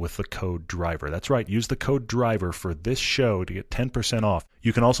brushhero.com with the code DRIVER. That's right. Use the code DRIVER for this show to get 10% off.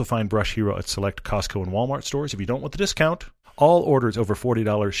 You can also find Brush Hero at select Costco and Walmart stores if you don't want the discount. All orders over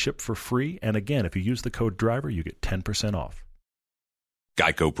 $40 ship for free. And again, if you use the code DRIVER, you get 10% off.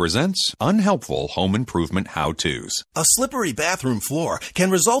 Geico presents Unhelpful Home Improvement How-Tos. A slippery bathroom floor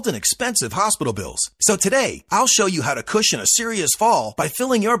can result in expensive hospital bills. So today, I'll show you how to cushion a serious fall by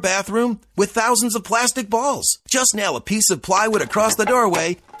filling your bathroom with thousands of plastic balls. Just nail a piece of plywood across the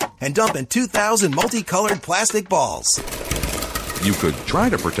doorway and dump in 2,000 multicolored plastic balls. You could try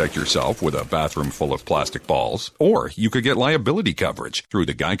to protect yourself with a bathroom full of plastic balls, or you could get liability coverage through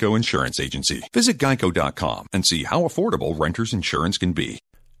the Geico Insurance Agency. Visit geico.com and see how affordable renter's insurance can be.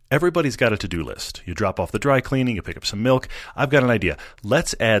 Everybody's got a to-do list. You drop off the dry cleaning, you pick up some milk. I've got an idea.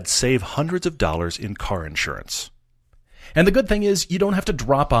 Let's save hundreds of dollars in car insurance. And the good thing is you don't have to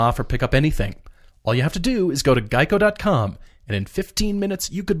drop off or pick up anything. All you have to do is go to geico.com, and in 15 minutes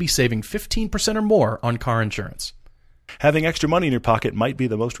you could be saving 15% or more on car insurance. Having extra money in your pocket might be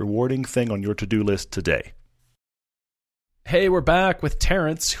the most rewarding thing on your to-do list today. Hey, we're back with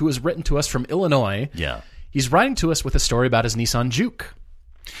Terrence, who has written to us from Illinois. Yeah. He's writing to us with a story about his Nissan Juke.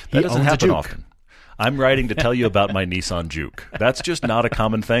 That doesn't happen often. I'm writing to tell you about my Nissan Juke. That's just not a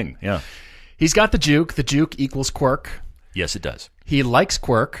common thing. Yeah. He's got the Juke. The Juke equals quirk. Yes, it does. He likes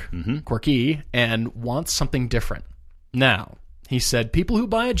Quirky, and wants something different. Now, he said, people who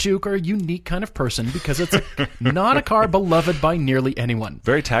buy a Juke are a unique kind of person because it's not a car beloved by nearly anyone.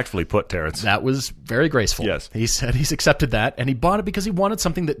 Very tactfully put, Terrence. That was very graceful. Yes. He said he's accepted that, and he bought it because he wanted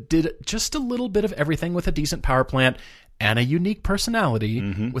something that did just a little bit of everything with a decent power plant and a unique personality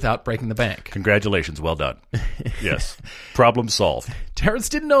without breaking the bank. Congratulations. Well done. Yes. Problem solved. Terrence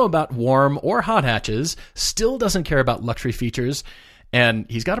didn't know about warm or hot hatches, still doesn't care about luxury features, and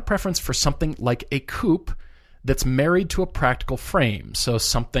he's got a preference for something like a coupe that's married to a practical frame. So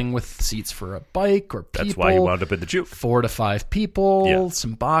something with seats for a bike or people. That's why you wound up in the Juke. 4 to 5 people,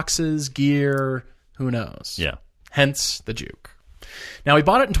 some boxes, gear, who knows? Yeah. Hence the Juke. Now, he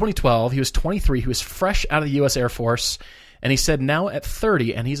bought it in 2012. He was 23. He was fresh out of the U.S. Air Force. And he said now at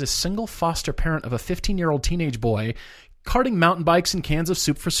 30, and he's a single foster parent of a 15-year-old teenage boy, carting mountain bikes and cans of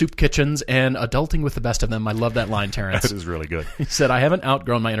soup for soup kitchens and adulting with the best of them. I love that line, Terrence. That is really good. He said, I haven't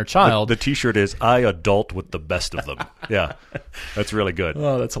outgrown my inner child. The T-shirt is, I adult with the best of them. Yeah, that's really good.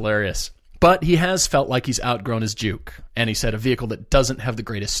 Oh, that's hilarious. But he has felt like he's outgrown his Juke. And he said a vehicle that doesn't have the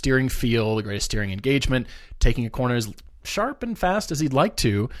greatest steering feel, the greatest steering engagement, taking a corner as sharp and fast as he'd like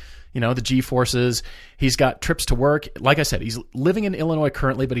to, the G-forces. He's got trips to work. Like I said, he's living in Illinois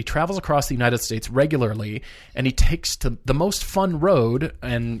currently, but he travels across the United States regularly, and he takes to the most fun road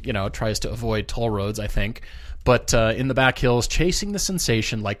and, tries to avoid toll roads, I think. But in the back hills, chasing the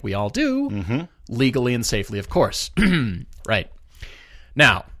sensation like we all do, legally and safely, of course. Right.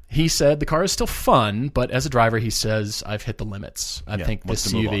 Now, he said the car is still fun, but as a driver, he says, I've hit the limits. I think this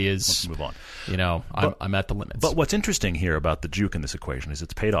SUV is, move on. I'm at the limits. But what's interesting here about the Juke in this equation is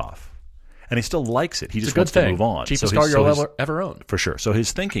it's paid off. And he still likes it. He just wants to move on. Cheapest car you'll ever own. For sure. So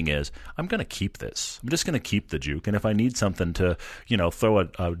his thinking is, I'm going to keep this. I'm just going to keep the Juke. And if I need something to, throw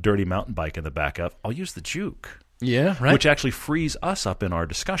a dirty mountain bike in the back of, I'll use the Juke. Yeah, right. Which actually frees us up in our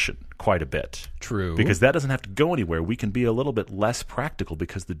discussion quite a bit. True. Because that doesn't have to go anywhere. We can be a little bit less practical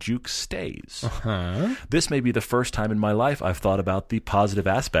because the juke stays. This may be the first time in my life I've thought about the positive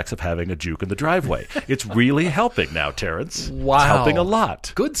aspects of having a juke in the driveway. It's really helping now, Terrence. Wow. It's helping a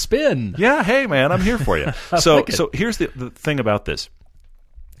lot. Good spin. Yeah, hey, man, I'm here for you. So here's the thing about this.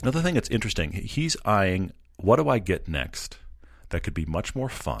 Another thing that's interesting, he's eyeing, what do I get next that could be much more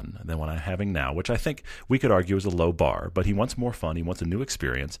fun than what I'm having now, which I think we could argue is a low bar, but he wants more fun. He wants a new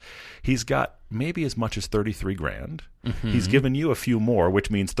experience. He's got maybe as much as $33,000. He's given you a few more,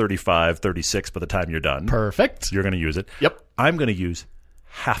 which means 35, 36 by the time you're done. Perfect. You're going to use it. Yep. I'm going to use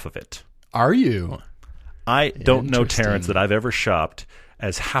half of it. Are you? I don't know, Terrence, that I've ever shopped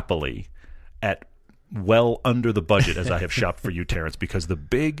as happily at well under the budget as I have shopped for you, Terrence, because the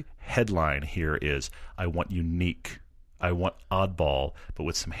big headline here is I want unique. I want oddball, but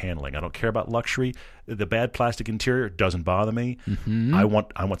with some handling. I don't care about luxury. The bad plastic interior doesn't bother me. I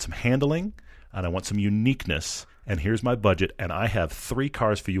want some handling, and I want some uniqueness. And here's my budget, and I have 3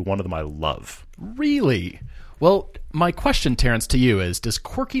 cars for you. One of them I love. Really? Well, my question, Terrence, to you is, does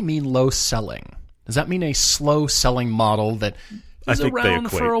quirky mean low selling? Does that mean a slow selling model that is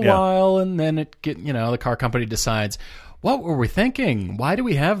around for a while, and then the car company decides, what were we thinking? Why do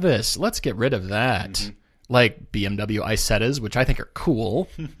we have this? Let's get rid of that. Like BMW Isettas, which I think are cool.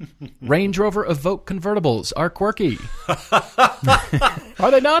 Range Rover Evoque convertibles are quirky.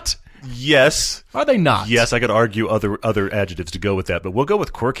 Are they not? Yes. Are they not? Yes, I could argue other adjectives to go with that, but we'll go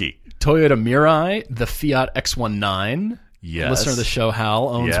with quirky. Toyota Mirai, the Fiat X19. Yes. Listener of the show, Hal,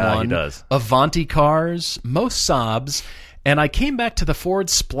 owns one. Yeah, he does. Avanti cars, most Saabs. And I came back to the Ford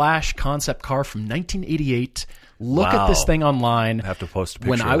Splash concept car from 1988. Look at this thing online. I have to post a picture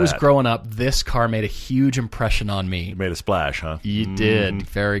When I was growing up, this car made a huge impression on me. You made a splash, huh? You did.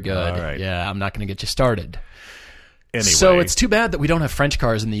 Very good. All right. Yeah, I'm not going to get you started. Anyway. So it's too bad that we don't have French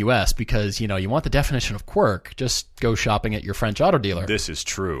cars in the U.S. because, you want the definition of quirk, just go shopping at your French auto dealer. This is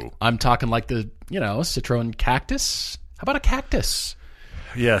true. I'm talking like the, Citroen Cactus. How about a cactus?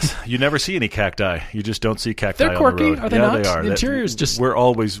 Yes, you never see any cacti. You just don't see cacti They're quirky, on the road. are they not? They are. The interior is just... We're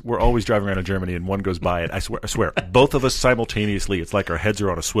always driving around in Germany and one goes by it. I swear, both of us simultaneously, it's like our heads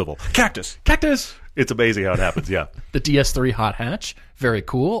are on a swivel. Cactus! It's amazing how it happens, yeah. The DS3 hot hatch, very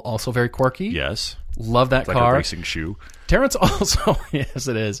cool, also very quirky. Yes. Love that it's car. Like a racing shoe. Terrence also, yes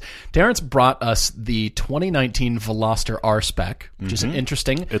it is, Terrence brought us the 2019 Veloster R-Spec, which is an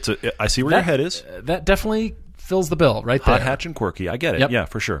interesting... I see where your head is. That definitely... fills the bill right there. Hot hatch and quirky. I get it. Yep. Yeah,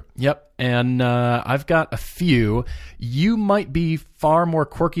 for sure. Yep. And I've got a few. You might be far more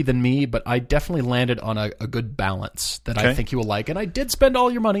quirky than me, but I definitely landed on a good balance that I think you will like. And I did spend all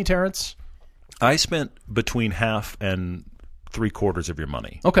your money, Terrence. I spent between half and 3/4 of your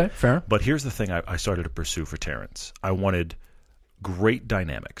money. Okay, fair. But here's the thing I started to pursue for Terrence. I wanted great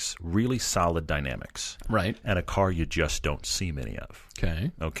dynamics, really solid dynamics. Right. And a car you just don't see many of.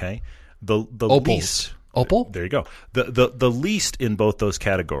 Okay. The Opals. least... Opal? There you go. The least in both those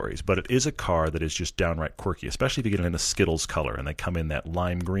categories, but it is a car that is just downright quirky, especially if you get it in the Skittles color and they come in that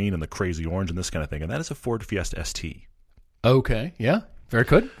lime green and the crazy orange and this kind of thing. And that is a Ford Fiesta ST. Okay. Yeah. Very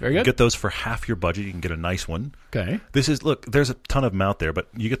good. Very good. You get those for half your budget. You can get a nice one. Okay. Look, there's a ton of them out there, but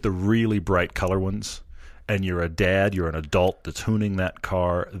you get the really bright color ones and you're a dad, you're an adult that's hooning that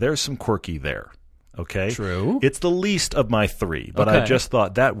car. There's some quirky there. Okay? True. It's the least of my 3, but I just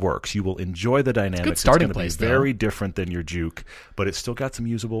thought that works. You will enjoy the dynamics. It's a good starting going to be very different than your Juke, but it's still got some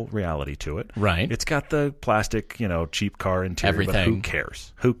usable reality to it. Right. It's got the plastic, cheap car interior, everything. But who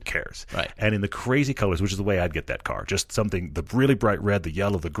cares? Who cares? Right. And in the crazy colors, which is the way I'd get that car, just something, the really bright red, the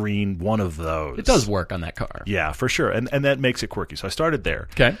yellow, the green, one of those. It does work on that car. Yeah, for sure. And that makes it quirky. So I started there.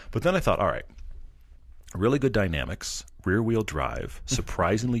 Okay. But then I thought, all right, really good dynamics, rear-wheel drive,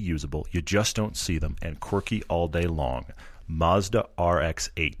 surprisingly usable, you just don't see them, and quirky all day long. Mazda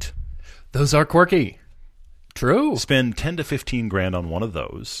RX-8. Those are quirky. True. Spend 10 to 15 grand on one of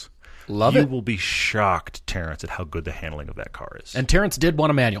those. Love it. You will be shocked, Terrence, at how good the handling of that car is. And Terrence did want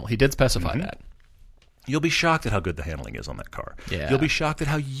a manual. He did specify that. You'll be shocked at how good the handling is on that car. Yeah. You'll be shocked at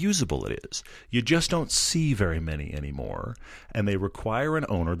how usable it is. You just don't see very many anymore, and they require an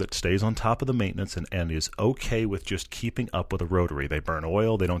owner that stays on top of the maintenance and is okay with just keeping up with a rotary. They burn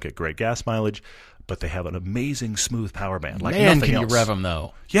oil, they don't get great gas mileage, but they have an amazing smooth power band. Like Man, nothing can else. you rev them,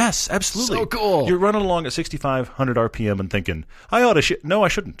 though? Yes, absolutely. So cool. You're running along at 6,500 RPM and thinking, I ought to no, I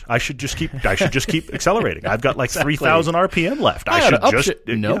shouldn't. I should just keep accelerating. I've got like 3,000 RPM left. I should just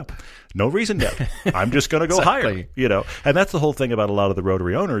Nope. No reason yet. I'm just going to go higher, And that's the whole thing about a lot of the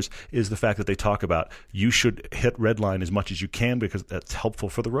rotary owners is the fact that they talk about you should hit red line as much as you can because that's helpful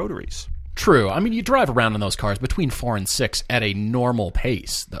for the rotaries. True. I mean, you drive around in those cars between 4 and 6 at a normal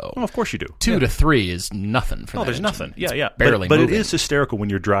pace, though. Well, of course you do. 2 to 3 is nothing for that there's engine. nothing. Yeah. Barely but it moving. is hysterical when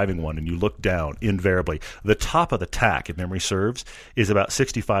you're driving one and you look down, invariably. The top of the tack, if memory serves, is about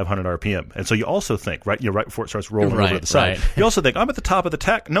 6,500 RPM. And so you also think, right before it starts rolling over to the side, you also think, I'm at the top of the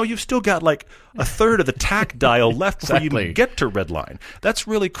tack. No, you've still got like a third of the tack dial left before you even get to red line. That's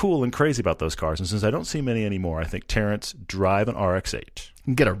really cool and crazy about those cars. And since I don't see many anymore, I think Terrence, drive an RX-8. You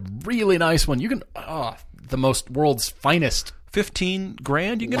can get a really nice one. You can, the world's finest 15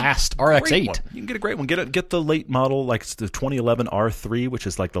 grand, you can get last a RX-8. one. You can get a great one. Get the late model, like it's the 2011 R3, which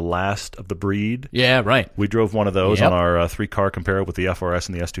is like the last of the breed. Yeah, right. We drove one of those on our 3-car comparative with the FRS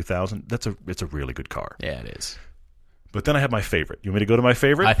and the S2000. It's a really good car. Yeah, it is. But then I have my favorite. You want me to go to my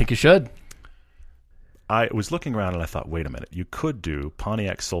favorite? I think you should. I was looking around and I thought, wait a minute. You could do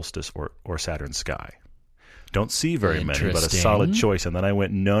Pontiac Solstice or Saturn Sky. Don't see very many, but a solid choice. And then I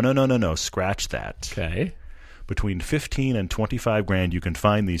went, no, scratch that. Okay. Between 15 and 25 grand, you can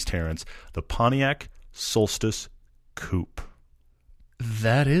find these, Terrence. The Pontiac Solstice Coupe.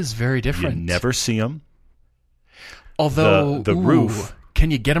 That is very different. You never see them. Although the roof. Can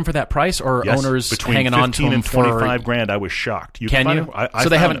you get them for that price, or yes, owners between hanging on to them and 25 grand? I was shocked. Can you? So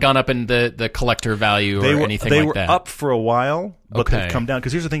they haven't gone up in the collector value or anything like that? They were up for a while, but they've come down.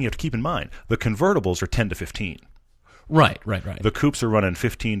 Because here's the thing you have to keep in mind. The convertibles are 10 to 15. Right. The coupes are running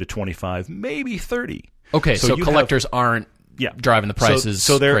 15 to 25, maybe 30. Okay, so collectors aren't driving the prices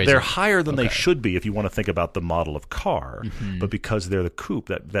so they're crazy. They're higher than they should be if you want to think about the model of car. Mm-hmm. But because they're the coupe,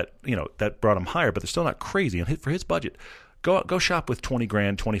 that brought them higher, but they're still not crazy. And for his budget, go shop with 20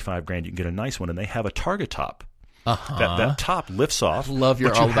 grand, 25 grand. You can get a nice one, and they have a Targa top. That top lifts off. I love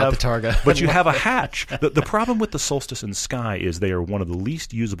you're all about the Targa. But you have a hatch. The problem with the Solstice and Sky is they are one of the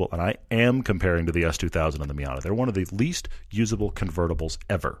least usable, and I am comparing to the S2000 and the Miata. They're one of the least usable convertibles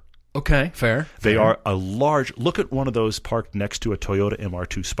ever. Okay, fair. They are a large... Look at one of those parked next to a Toyota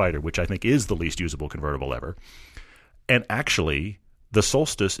MR2 Spider, which I think is the least usable convertible ever. And actually, the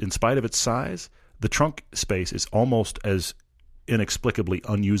Solstice, in spite of its size, the trunk space is almost as inexplicably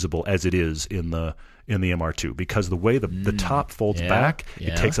unusable as it is in the MR2, because the way the top folds back,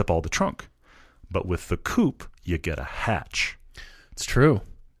 it takes up all the trunk. But with the coupe, you get a hatch. It's true.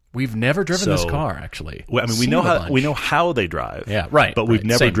 We've never driven this car, actually. Well, I mean, we know how they drive. Yeah, right. But we've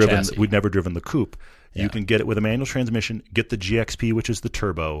never driven chassis. We've never driven the coupe. You can get it with a manual transmission, get the GXP, which is the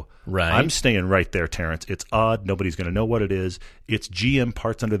turbo. Right. I'm staying right there, Terrence. It's odd. Nobody's going to know what it is. It's GM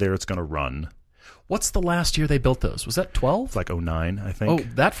parts under there. It's going to run. What's the last year they built those? Was that 12? It's like 09, I think. Oh,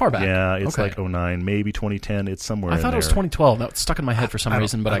 that far back? Yeah, it's like 09, maybe 2010. It's somewhere in there. I thought it was 2012. That stuck in my head for some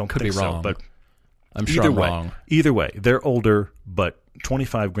reason, but I could be wrong. But I'm sure I'm wrong. Either way, they're older, but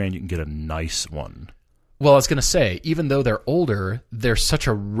 25 grand, you can get a nice one. Well, I was going to say, even though they're older, they're such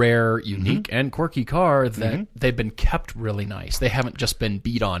a rare, unique, and quirky car that they've been kept really nice. They haven't just been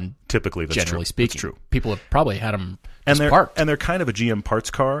beat on. Typically, that's generally true. speaking. That's true. People have probably had them parked. And they're kind of a GM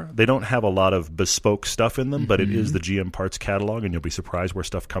parts car. They don't have a lot of bespoke stuff in them, but it is the GM parts catalog, and you'll be surprised where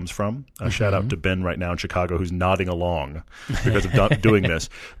stuff comes from. Shout out to Ben right now in Chicago, who's nodding along because of doing this.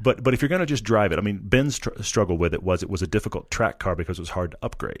 But if you're going to just drive it, I mean, Ben's struggle with it was a difficult track car because it was hard to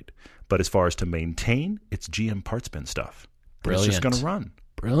upgrade. But as far as to maintain, it's GM parts bin stuff. Brilliant. It's just going to run.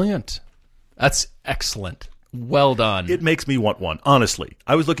 Brilliant. That's excellent. Well done. It makes me want one, honestly.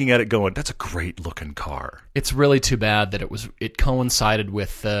 I was looking at it going, that's a great looking car. It's really too bad that it coincided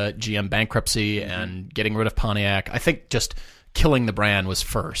with GM bankruptcy and getting rid of Pontiac. I think just killing the brand was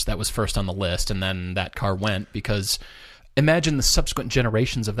first. That was first on the list, and then that car went because imagine the subsequent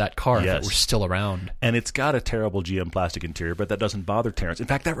generations of that car if it were still around. And it's got a terrible GM plastic interior, but that doesn't bother Terrence. In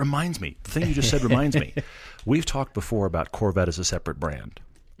fact, that reminds me. The thing you just said reminds me. We've talked before about Corvette as a separate brand.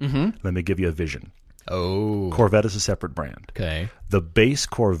 Let me give you a vision. Oh. Corvette is a separate brand. Okay. The base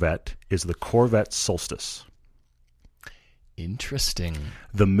Corvette is the Corvette Solstice. Interesting.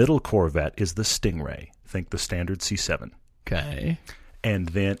 The middle Corvette is the Stingray. Think the standard C7. Okay. And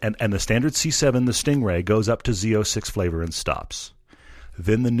then and the standard C7, the Stingray, goes up to Z06 flavor and stops.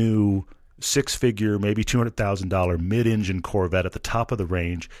 Then the new six-figure, maybe $200,000 mid-engine Corvette at the top of the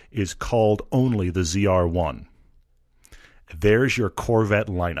range is called only the ZR1. There's your Corvette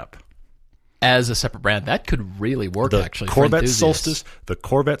lineup. As a separate brand, that could really work, actually. The Corvette Solstice, the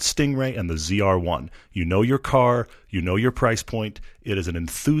Corvette Stingray, and the ZR1. You know your car. You know your price point. It is an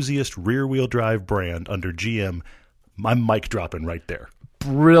enthusiast rear-wheel drive brand under GM. I'm mic dropping right there.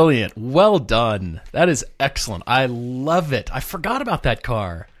 Brilliant. Well done. That is excellent. I love it. I forgot about that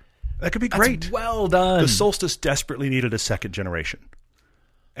car. That could be great. That's well done. The Solstice desperately needed a second generation.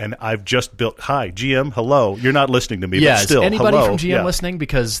 And I've just built. Hi, GM. Hello. You're not listening to me, yes, but still, anybody hello. from GM listening,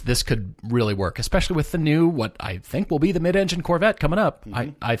 because this could really work, especially with the new, what I think will be the mid-engine Corvette coming up.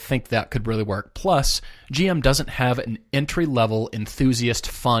 I think that could really work. Plus, GM doesn't have an entry-level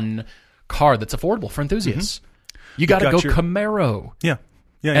enthusiast fun car that's affordable for enthusiasts. You got to go Camaro. Yeah.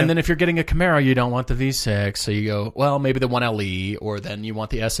 And then if you're getting a Camaro, you don't want the V6, so you go, well, maybe the 1LE, or then you want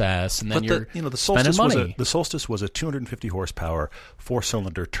the SS, and then you're spending money. The Solstice was a 250 horsepower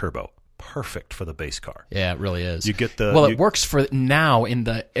 4-cylinder turbo, perfect for the base car. Yeah, it really is. You get the it works for now in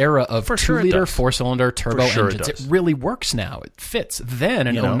the era of 2-liter 4-cylinder turbo engines. It really works now. It fits. Then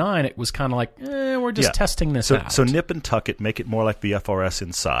in 09, it was kind of like, we're just testing this out. So nip and tuck it, make it more like the FRS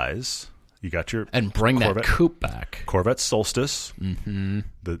in size. You got your and bring Corvette, that coupe back. Corvette Solstice, the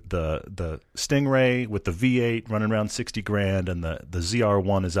Stingray with the V8 running around $60,000, and the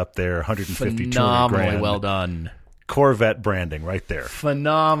ZR1 is up there, 150, phenomenally well done. Corvette branding right there.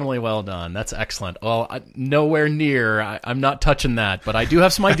 Phenomenally well done. That's excellent. Well, nowhere near. I'm not touching that, but I do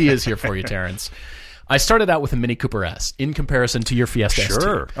have some ideas here for you, Terrence. I started out with a Mini Cooper S in comparison to your Fiesta ST.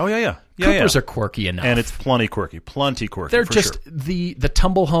 Sure. Oh, yeah. Coopers are quirky enough. And it's plenty quirky. They're just the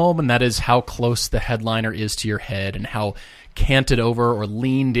tumble home, and that is how close the headliner is to your head and how canted over or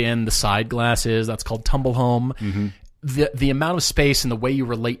leaned in the side glass is. That's called tumble home. Mm-hmm. The amount of space and the way you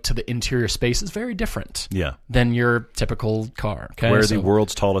relate to the interior space is very different than your typical car. Okay? Wear the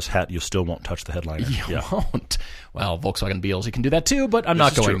world's tallest hat, you still won't touch the headliner. You won't. Well, Volkswagen Beetles, you can do that too, but I'm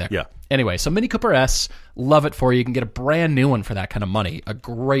not going there. Yeah. Anyway, so Mini Cooper S, love it for you. You can get a brand new one for that kind of money, a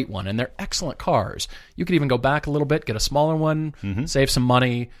great one, and they're excellent cars. You could even go back a little bit, get a smaller one, save some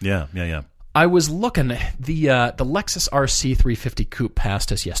money. Yeah. I was looking, the Lexus RC 350 Coupe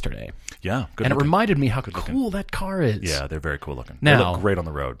passed us yesterday. Yeah, good and looking. It reminded me how cool that car is. Yeah, they're very cool looking. Now, they look great on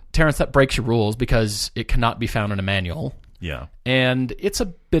the road. Terrence, that breaks your rules because it cannot be found in a manual. Yeah. And it's a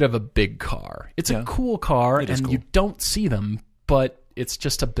bit of a big car. It's a cool car, and you don't see them, but it's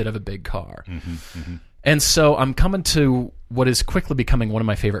just a bit of a big car. And so I'm coming to what is quickly becoming one of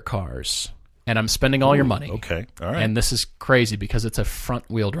my favorite cars, and I'm spending all your money. Okay, all right. And this is crazy because it's a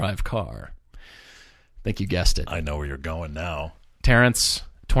front-wheel drive car. I think you guessed it. I know where you're going now. Terrence,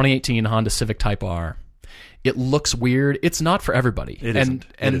 2018 Honda Civic Type R. It looks weird. It's not for everybody. It isn't.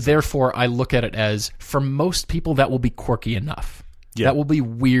 And therefore, I look at it as, for most people, that will be quirky enough. Yeah. That will be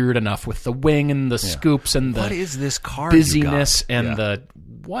weird enough with the wing and the scoops and the what is this car busyness and the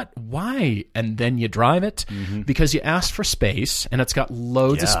what, why? And then you drive it because you asked for space, and it's got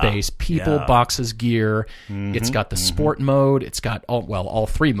loads of space, people, boxes, gear. It's got the sport mode. It's got, all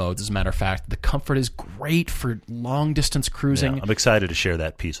three modes, as a matter of fact. The comfort is great for long-distance cruising. Yeah, I'm excited to share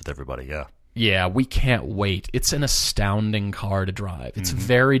that piece with everybody, Yeah, we can't wait. It's an astounding car to drive. It's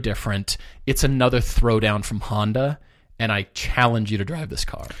very different. It's another throwdown from Honda, and I challenge you to drive this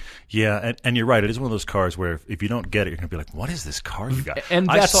car. Yeah, and you're right. It is one of those cars where if you don't get it, you're going to be like, what is this car you got? And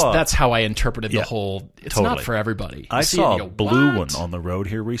that's how I interpreted the whole, it's not for everybody. I saw a blue one on the road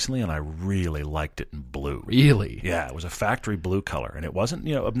here recently, and I really liked it in blue. Really? Yeah, it was a factory blue color, and it wasn't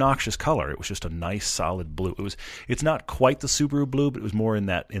obnoxious color. It was just a nice, solid blue. It's not quite the Subaru blue, but it was more in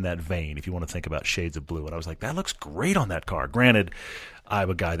that vein, if you want to think about shades of blue. And I was like, that looks great on that car. Granted, I'm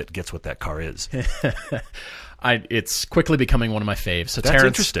a guy that gets what that car is. It's quickly becoming one of my faves. So, that's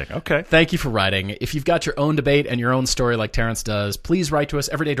Terrence, interesting. Okay. Thank you for writing. If you've got your own debate and your own story like Terrence does, please write to us,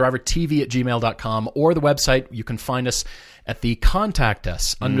 everydaydrivertv@gmail.com, or the website. You can find us at the Contact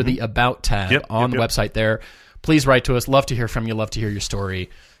Us under the About tab on the website there. Please write to us. Love to hear from you. Love to hear your story.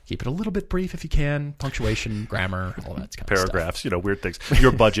 Keep it a little bit brief if you can. Punctuation, grammar, all that kind Paragraphs, of stuff. Weird things.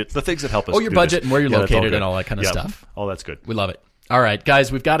 Your budget, the things that help us. Your budget and where you're located and all that kind of stuff. All that's good. We love it. All right,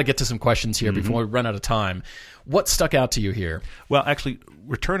 guys, we've got to get to some questions here before we run out of time. What stuck out to you here? Well, actually,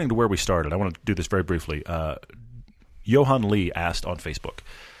 returning to where we started, I want to do this very briefly. Johan Lee asked on Facebook,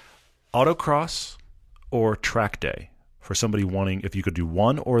 autocross or track day? For somebody wanting, if you could do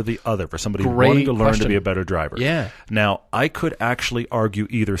one or the other, for somebody wanting to learn to be a better driver. Yeah. Now, I could actually argue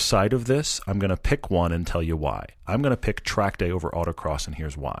either side of this. I'm going to pick one and tell you why. I'm going to pick track day over autocross, and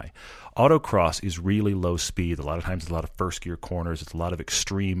here's why. Autocross is really low speed. A lot of times it's a lot of first gear corners. It's a lot of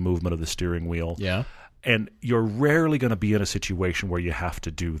extreme movement of the steering wheel. Yeah. And you're rarely going to be in a situation where you have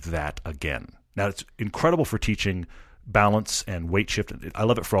to do that again. Now, it's incredible for teaching balance and weight shift. I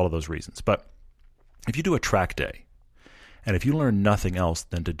love it for all of those reasons. But if you do a track day, and if you learn nothing else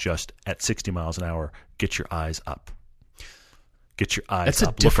than to just, at 60 miles an hour, get your eyes up, Get your eyes It's a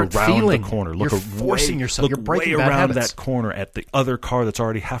up. different Look around feeling. the corner. You're forcing yourself. You're breaking way bad around habits. that corner at the other car that's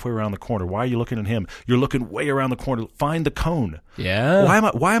already halfway around the corner. Why are you looking at him? You're looking way around the corner. Find the cone. Yeah.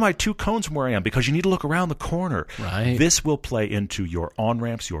 Why am I 2 cones from where I am? Because you need to look around the corner. Right. This will play into your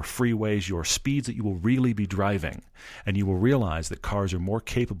on-ramps, your freeways, your speeds that you will really be driving. And you will realize that cars are more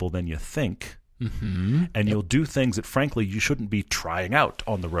capable than you think. Mm-hmm. And you'll do things that, frankly, you shouldn't be trying out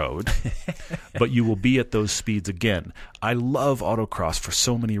on the road, but you will be at those speeds again. I love autocross for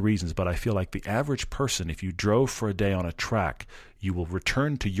so many reasons, but I feel like the average person, if you drove for a day on a track, you will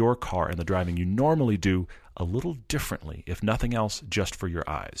return to your car and the driving you normally do a little differently, if nothing else, just for your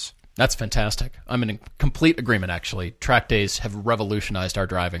eyes. That's fantastic. I'm in complete agreement, actually. Track days have revolutionized our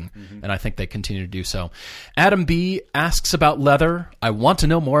driving, and I think they continue to do so. Adam B. asks about leather. I want to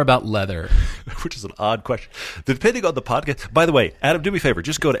know more about leather. Which is an odd question. Depending on the podcast. By the way, Adam, do me a favor.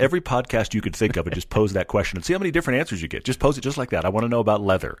 Just go to every podcast you could think of and just pose that question and see how many different answers you get. Just pose it just like that. I want to know about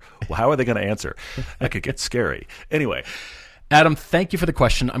leather. Well, how are they going to answer? That could get scary. Anyway. Adam, thank you for the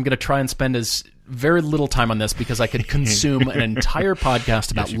question. I'm going to try and spend as very little time on this because I could consume an entire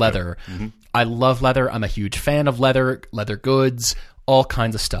podcast about leather. Mm-hmm. I love leather. I'm a huge fan of leather goods, all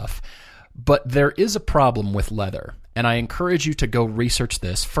kinds of stuff. But there is a problem with leather, and I encourage you to go research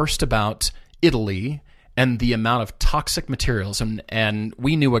this. First about Italy and the amount of toxic materials. And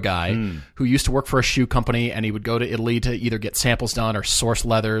we knew a guy who used to work for a shoe company, and he would go to Italy to either get samples done or source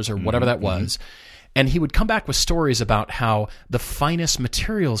leathers or whatever that was. And he would come back with stories about how the finest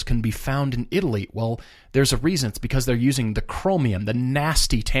materials can be found in Italy. Well, there's a reason. It's because they're using the chromium, the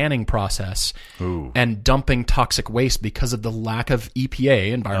nasty tanning process, and dumping toxic waste because of the lack of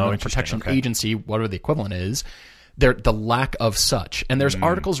EPA, Environmental Protection Agency, whatever the equivalent is, the lack of such. And there's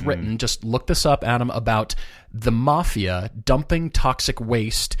articles written, just look this up, Adam, about the mafia dumping toxic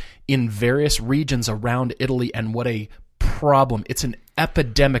waste in various regions around Italy and what a problem. It's an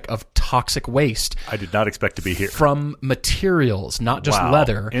epidemic of toxic waste. I did not expect to be here. From materials, not just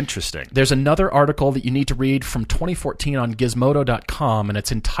leather. Interesting. There's another article that you need to read from 2014 on Gizmodo.com, and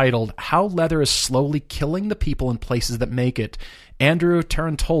it's entitled, How Leather is Slowly Killing the People in Places That Make It. Andrew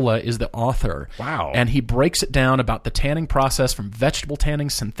Tarantola is the author. Wow. And he breaks it down about the tanning process from vegetable tanning,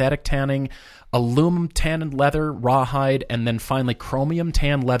 synthetic tanning, aluminum tanned leather, rawhide, and then finally chromium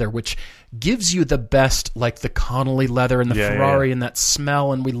tanned leather, which gives you the best, like the Connolly leather and the Ferrari and that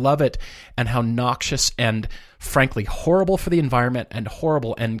smell, and we love it, and how noxious and frankly horrible for the environment and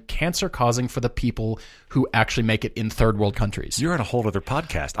horrible and cancer-causing for the people who actually make it in third world countries. You're on a whole other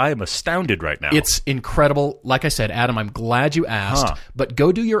podcast. I am astounded right now. It's incredible. Like I said, Adam, I'm glad you asked, but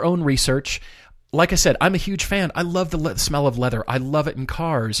go do your own research. Like I said, I'm a huge fan. I love the smell of leather. I love it in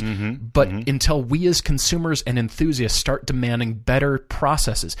cars. But until we as consumers and enthusiasts start demanding better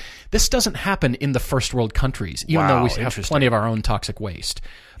processes, this doesn't happen in the first world countries, even though we have plenty of our own toxic waste.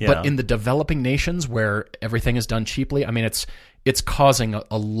 Yeah. But in the developing nations where everything is done cheaply, I mean, it's causing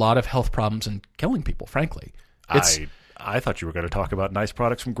a lot of health problems and killing people, frankly. I thought you were going to talk about nice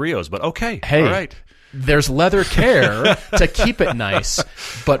products from Griots, but okay. Hey, all right. There's leather care to keep it nice,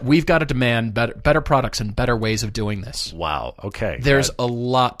 but we've got to demand better products and better ways of doing this. Wow. Okay. There's a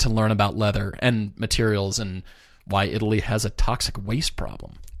lot to learn about leather and materials and why Italy has a toxic waste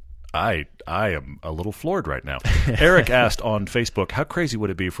problem. I am a little floored right now. Eric asked on Facebook, how crazy would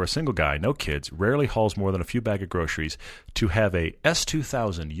it be for a single guy, no kids, rarely hauls more than a few bags of groceries, to have a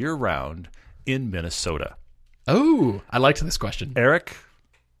S2000 year-round in Minnesota? Oh, I liked this question. Eric,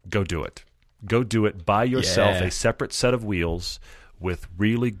 go do it. Go do it. Buy yourself a separate set of wheels with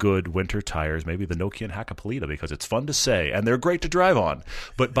really good winter tires, maybe the Nokian Hakkapeliitta, because it's fun to say, and they're great to drive on.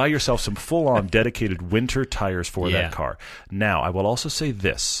 But buy yourself some full-on dedicated winter tires for that car. Now, I will also say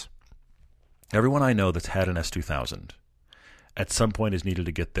this. Everyone I know that's had an S2000 at some point has needed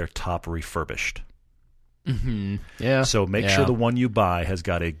to get their top refurbished. Yeah. So make sure the one you buy has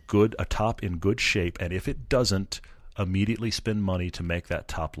got a top in good shape, and if it doesn't, immediately spend money to make that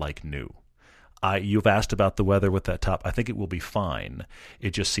top like new. You've asked about the weather with that top. I think it will be fine.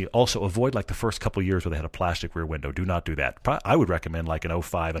 Also avoid like the first couple of years where they had a plastic rear window. Do not do that. I would recommend like an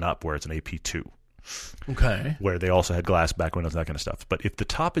 05 and up where it's an AP2. Okay. Where they also had glass back windows, that kind of stuff. But if the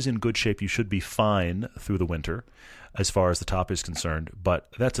top is in good shape, you should be fine through the winter as far as the top is concerned. But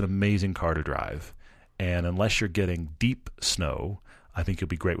that's an amazing car to drive. And unless you're getting deep snow, I think you'll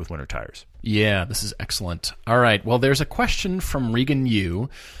be great with winter tires. Yeah, this is excellent. All right. Well, there's a question from Regan Yu.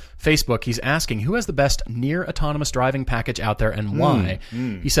 Facebook, he's asking, who has the best near autonomous driving package out there and why?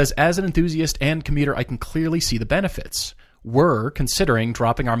 He says, as an enthusiast and commuter, I can clearly see the benefits. We're considering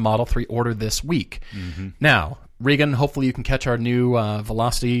dropping our Model 3 order this week. Now, Regan, hopefully you can catch our new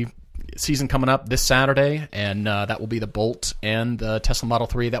Velocity season coming up this Saturday, and that will be the Bolt and the Tesla Model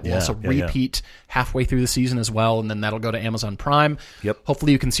 3. That will also repeat halfway through the season as well, and then that'll go to Amazon Prime. Yep.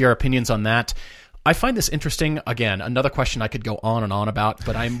 Hopefully you can see our opinions on that. I find this interesting. Again, another question I could go on and on about,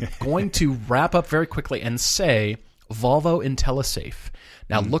 but I'm going to wrap up very quickly and say Volvo IntelliSafe.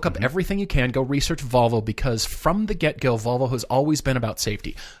 Now, look up everything you can. Go research Volvo, because from the get-go, Volvo has always been about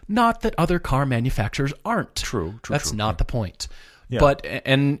safety. Not that other car manufacturers aren't. True. That's not the point. Yeah. But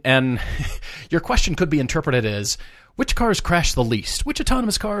and your question could be interpreted as, which cars crash the least? Which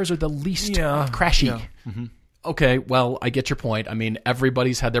autonomous cars are the least crashy? Yeah. Mm-hmm. Okay, well, I get your point. I mean,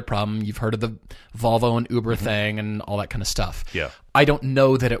 everybody's had their problem. You've heard of the Volvo and Uber thing and all that kind of stuff. Yeah. I don't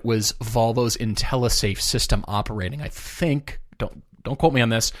know that it was Volvo's IntelliSafe system operating. I think, don't quote me on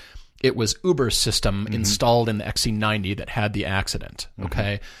this, it was Uber's system installed in the XC90 that had the accident,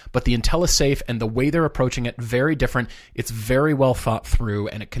 okay? But the IntelliSafe and the way they're approaching it, very different. It's very well thought through,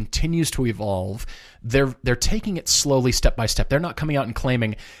 and it continues to evolve. They're taking it slowly, step by step. They're not coming out and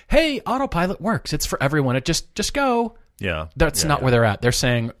claiming, hey, autopilot works. It's for everyone. It just go. Yeah. That's not where they're at. They're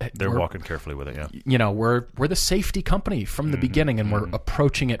saying... They're walking carefully with it, yeah. You know, we're the safety company from the beginning, and we're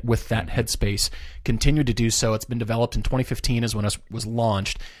approaching it with that headspace. Continue to do so. It's been developed in 2015 is when it was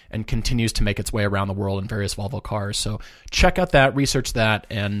launched, and continues to make its way around the world in various Volvo cars. So check out that, research that,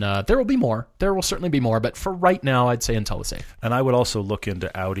 and there will be more. There will certainly be more, but for right now, I'd say IntelliSafe. And I would also look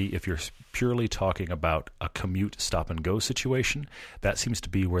into Audi if you're purely talking about a commute stop-and-go situation. That seems to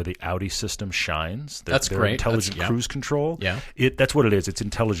be where the Audi system shines. That's great. Intelligent cruise control. Yeah. That's what it is. It's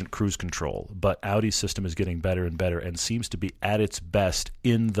intelligent cruise control. But Audi's system is getting better and better and seems to be at its best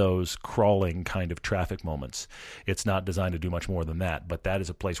in those crawling kind of traffic moments. It's not designed to do much more than that, but that is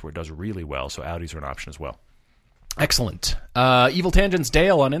a place where it does really well, so Audis are an option as well. Excellent. Evil Tangents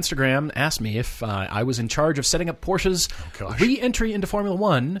Dale on Instagram asked me if I was in charge of setting up Porsche's re-entry into Formula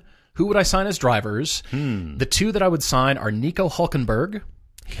One. Who would I sign as drivers? The two that I would sign are Nico Hülkenberg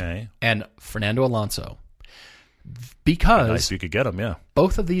and Fernando Alonso. Because nice, you could get them, yeah.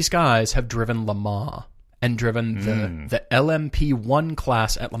 Both of these guys have driven Le Mans and driven the LMP1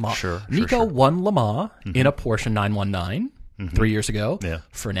 class at Le Mans. Nico won Le Mans in a Porsche 919 3 years ago. Yeah.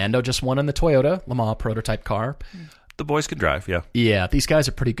 Fernando just won in the Toyota Le Mans prototype car. The boys can drive, yeah. Yeah, these guys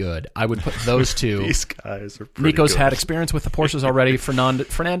are pretty good. I would put those two. These guys are pretty Nico's good. had experience with the Porsches already.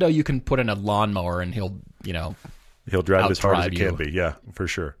 Fernando, you can put in a lawnmower and he'll drive as hard as he can be. Yeah, for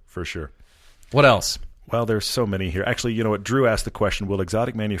sure. What else? Well, there's so many here. Actually, you know what? Drew asked the question, will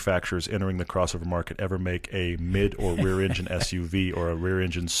exotic manufacturers entering the crossover market ever make a mid- or rear-engine SUV or a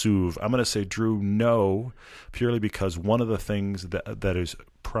rear-engine SUV? I'm going to say, Drew, no, purely because one of the things that is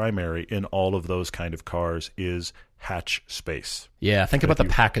primary in all of those kind of cars is hatch space. Yeah, think about the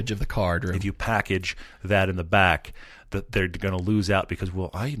package of the car, Drew. If you package that in the back, that they're going to lose out because, well,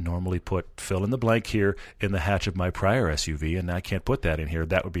 I normally put fill in the blank here in the hatch of my prior SUV, and I can't put that in here.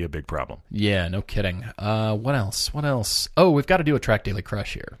 That would be a big problem. Yeah, no kidding. What else? Oh, we've got to do a Track Daily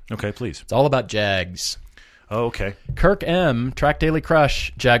Crush here. Okay, please. It's all about Jags. Oh, okay. Kirk M., Track Daily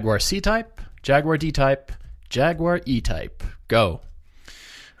Crush, Jaguar C-Type, Jaguar D-Type, Jaguar E-Type. Go.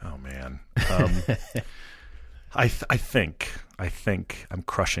 Oh, man. I think I'm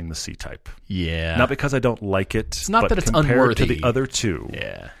crushing the C-Type. Yeah. Not because I don't like it. It's not but that it's compared unworthy. to the other two.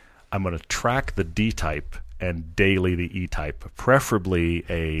 Yeah. I'm going to track the D-Type and daily the E-Type. Preferably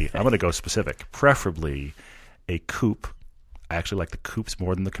I'm going to go specific. Preferably a coupe. I actually like the coupes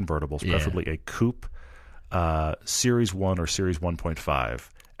more than the convertibles. Yeah. Preferably a coupe, Series 1 or Series 1.5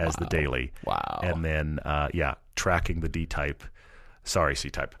 as the daily. Wow. And then, tracking the D-Type. Sorry,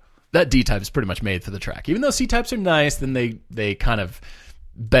 C-Type. That D-Type is pretty much made for the track. Even though C-Types are nice, then they kind of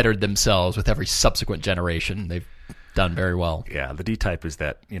bettered themselves with every subsequent generation. They've done very well. Yeah, the D-Type is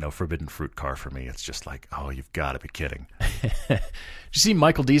that, forbidden fruit car for me. It's just like, oh, you've got to be kidding. Did you see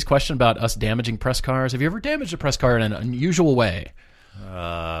Michael D's question about us damaging press cars? Have you ever damaged a press car in an unusual way?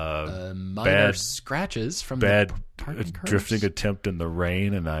 Minor scratches from bad the parking curves? Drifting attempt in the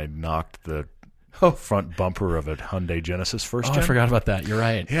rain, and I knocked the front bumper of a Hyundai Genesis first gen. I forgot about that. You're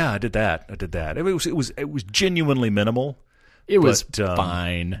right. Yeah, I did that. It was genuinely minimal. It was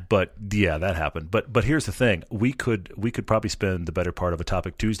fine. But yeah, that happened. But here's the thing: we could probably spend the better part of a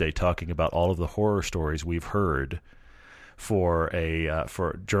Topic Tuesday talking about all of the horror stories we've heard for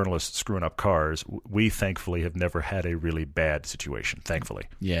journalists screwing up cars. We thankfully have never had a really bad situation. Thankfully.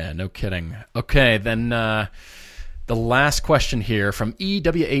 Yeah, no kidding. Okay, then. The last question here from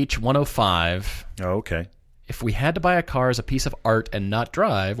EWH105. Oh, okay. If we had to buy a car as a piece of art and not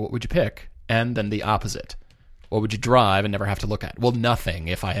drive, what would you pick? And then the opposite. What would you drive and never have to look at? Well, nothing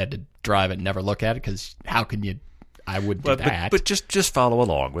if I had to drive it and never look at it, because how can you... I would do that. But just follow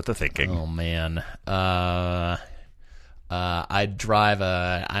along with the thinking. Oh, man. I'd drive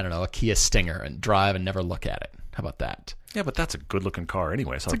a Kia Stinger and drive and never look at it. How about that? Yeah, but that's a good-looking car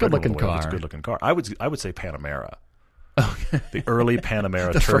anyway. It's a good-looking car. It's a good-looking car. I would say Panamera. Okay. The early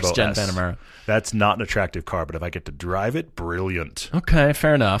Panamera the Turbo first-gen S. Panamera. That's not an attractive car, but if I get to drive it, brilliant. Okay,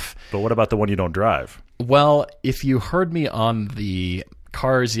 fair enough. But what about the one you don't drive? Well, if you heard me on the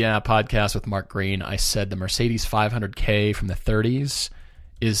Cars Yeah podcast with Mark Green, I said the Mercedes 500K from the 30s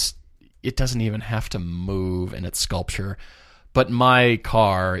it doesn't even have to move in its sculpture. But my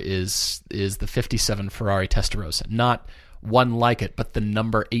car is the 57 Ferrari Testarossa. Not one like it, but the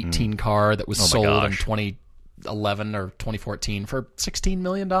number 18 car that was sold in 2011 or 2014 for $16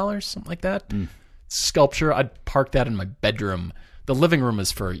 million, something like that. Sculpture, I'd park that in my bedroom. The living room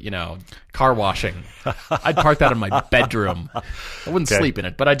is for, car washing. I'd park that in my bedroom. I wouldn't sleep in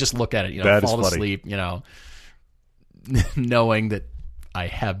it, but I'd just look at it, fall asleep, knowing that I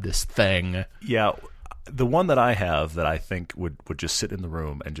have this thing. Yeah. The one that I have that I think would just sit in the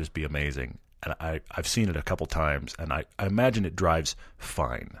room and just be amazing, and I've seen it a couple times, and I imagine it drives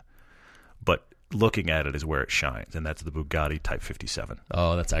fine. But looking at it is where it shines, and that's the Bugatti Type 57.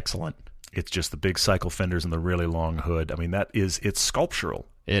 Oh, that's excellent. It's just the big cycle fenders and the really long hood. I mean, it's sculptural.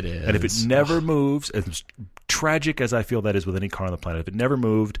 It is. And if it never moves, as tragic as I feel that is with any car on the planet, if it never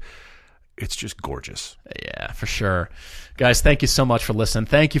moved, it's just gorgeous. Yeah, for sure. Guys, thank you so much for listening.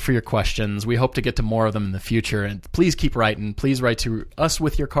 Thank you for your questions. We hope to get to more of them in the future. And please keep writing. Please write to us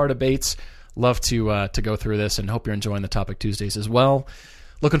with your car debates. Love to go through this, and hope you're enjoying the Topic Tuesdays as well.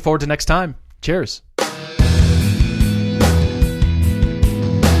 Looking forward to next time. Cheers.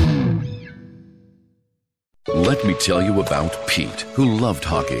 Let me tell you about Pete, who loved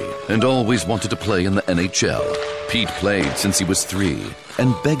hockey and always wanted to play in the NHL. Pete played since he was 3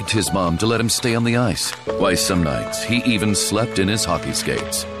 and begged his mom to let him stay on the ice. Why, some nights he even slept in his hockey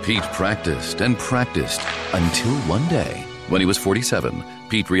skates. Pete practiced and practiced until one day, when he was 47,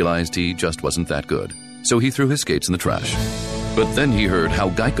 Pete realized he just wasn't that good. So he threw his skates in the trash. But then he heard how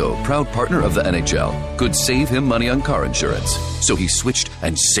Geico, proud partner of the NHL, could save him money on car insurance. So he switched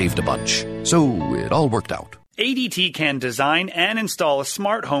and saved a bunch. So it all worked out. ADT can design and install a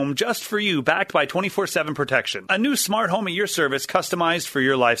smart home just for you, backed by 24/7 protection. A new smart home at your service, customized for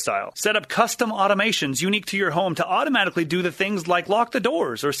your lifestyle. Set up custom automations unique to your home to automatically do the things like lock the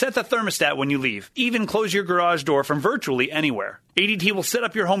doors or set the thermostat when you leave. Even close your garage door from virtually anywhere. ADT will set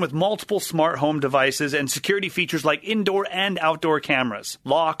up your home with multiple smart home devices and security features like indoor and outdoor cameras,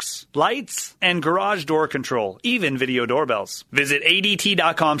 locks, lights, and garage door control, even video doorbells. Visit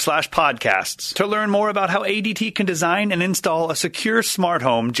ADT.com/podcasts to learn more about how ADT can design and install a secure smart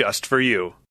home just for you.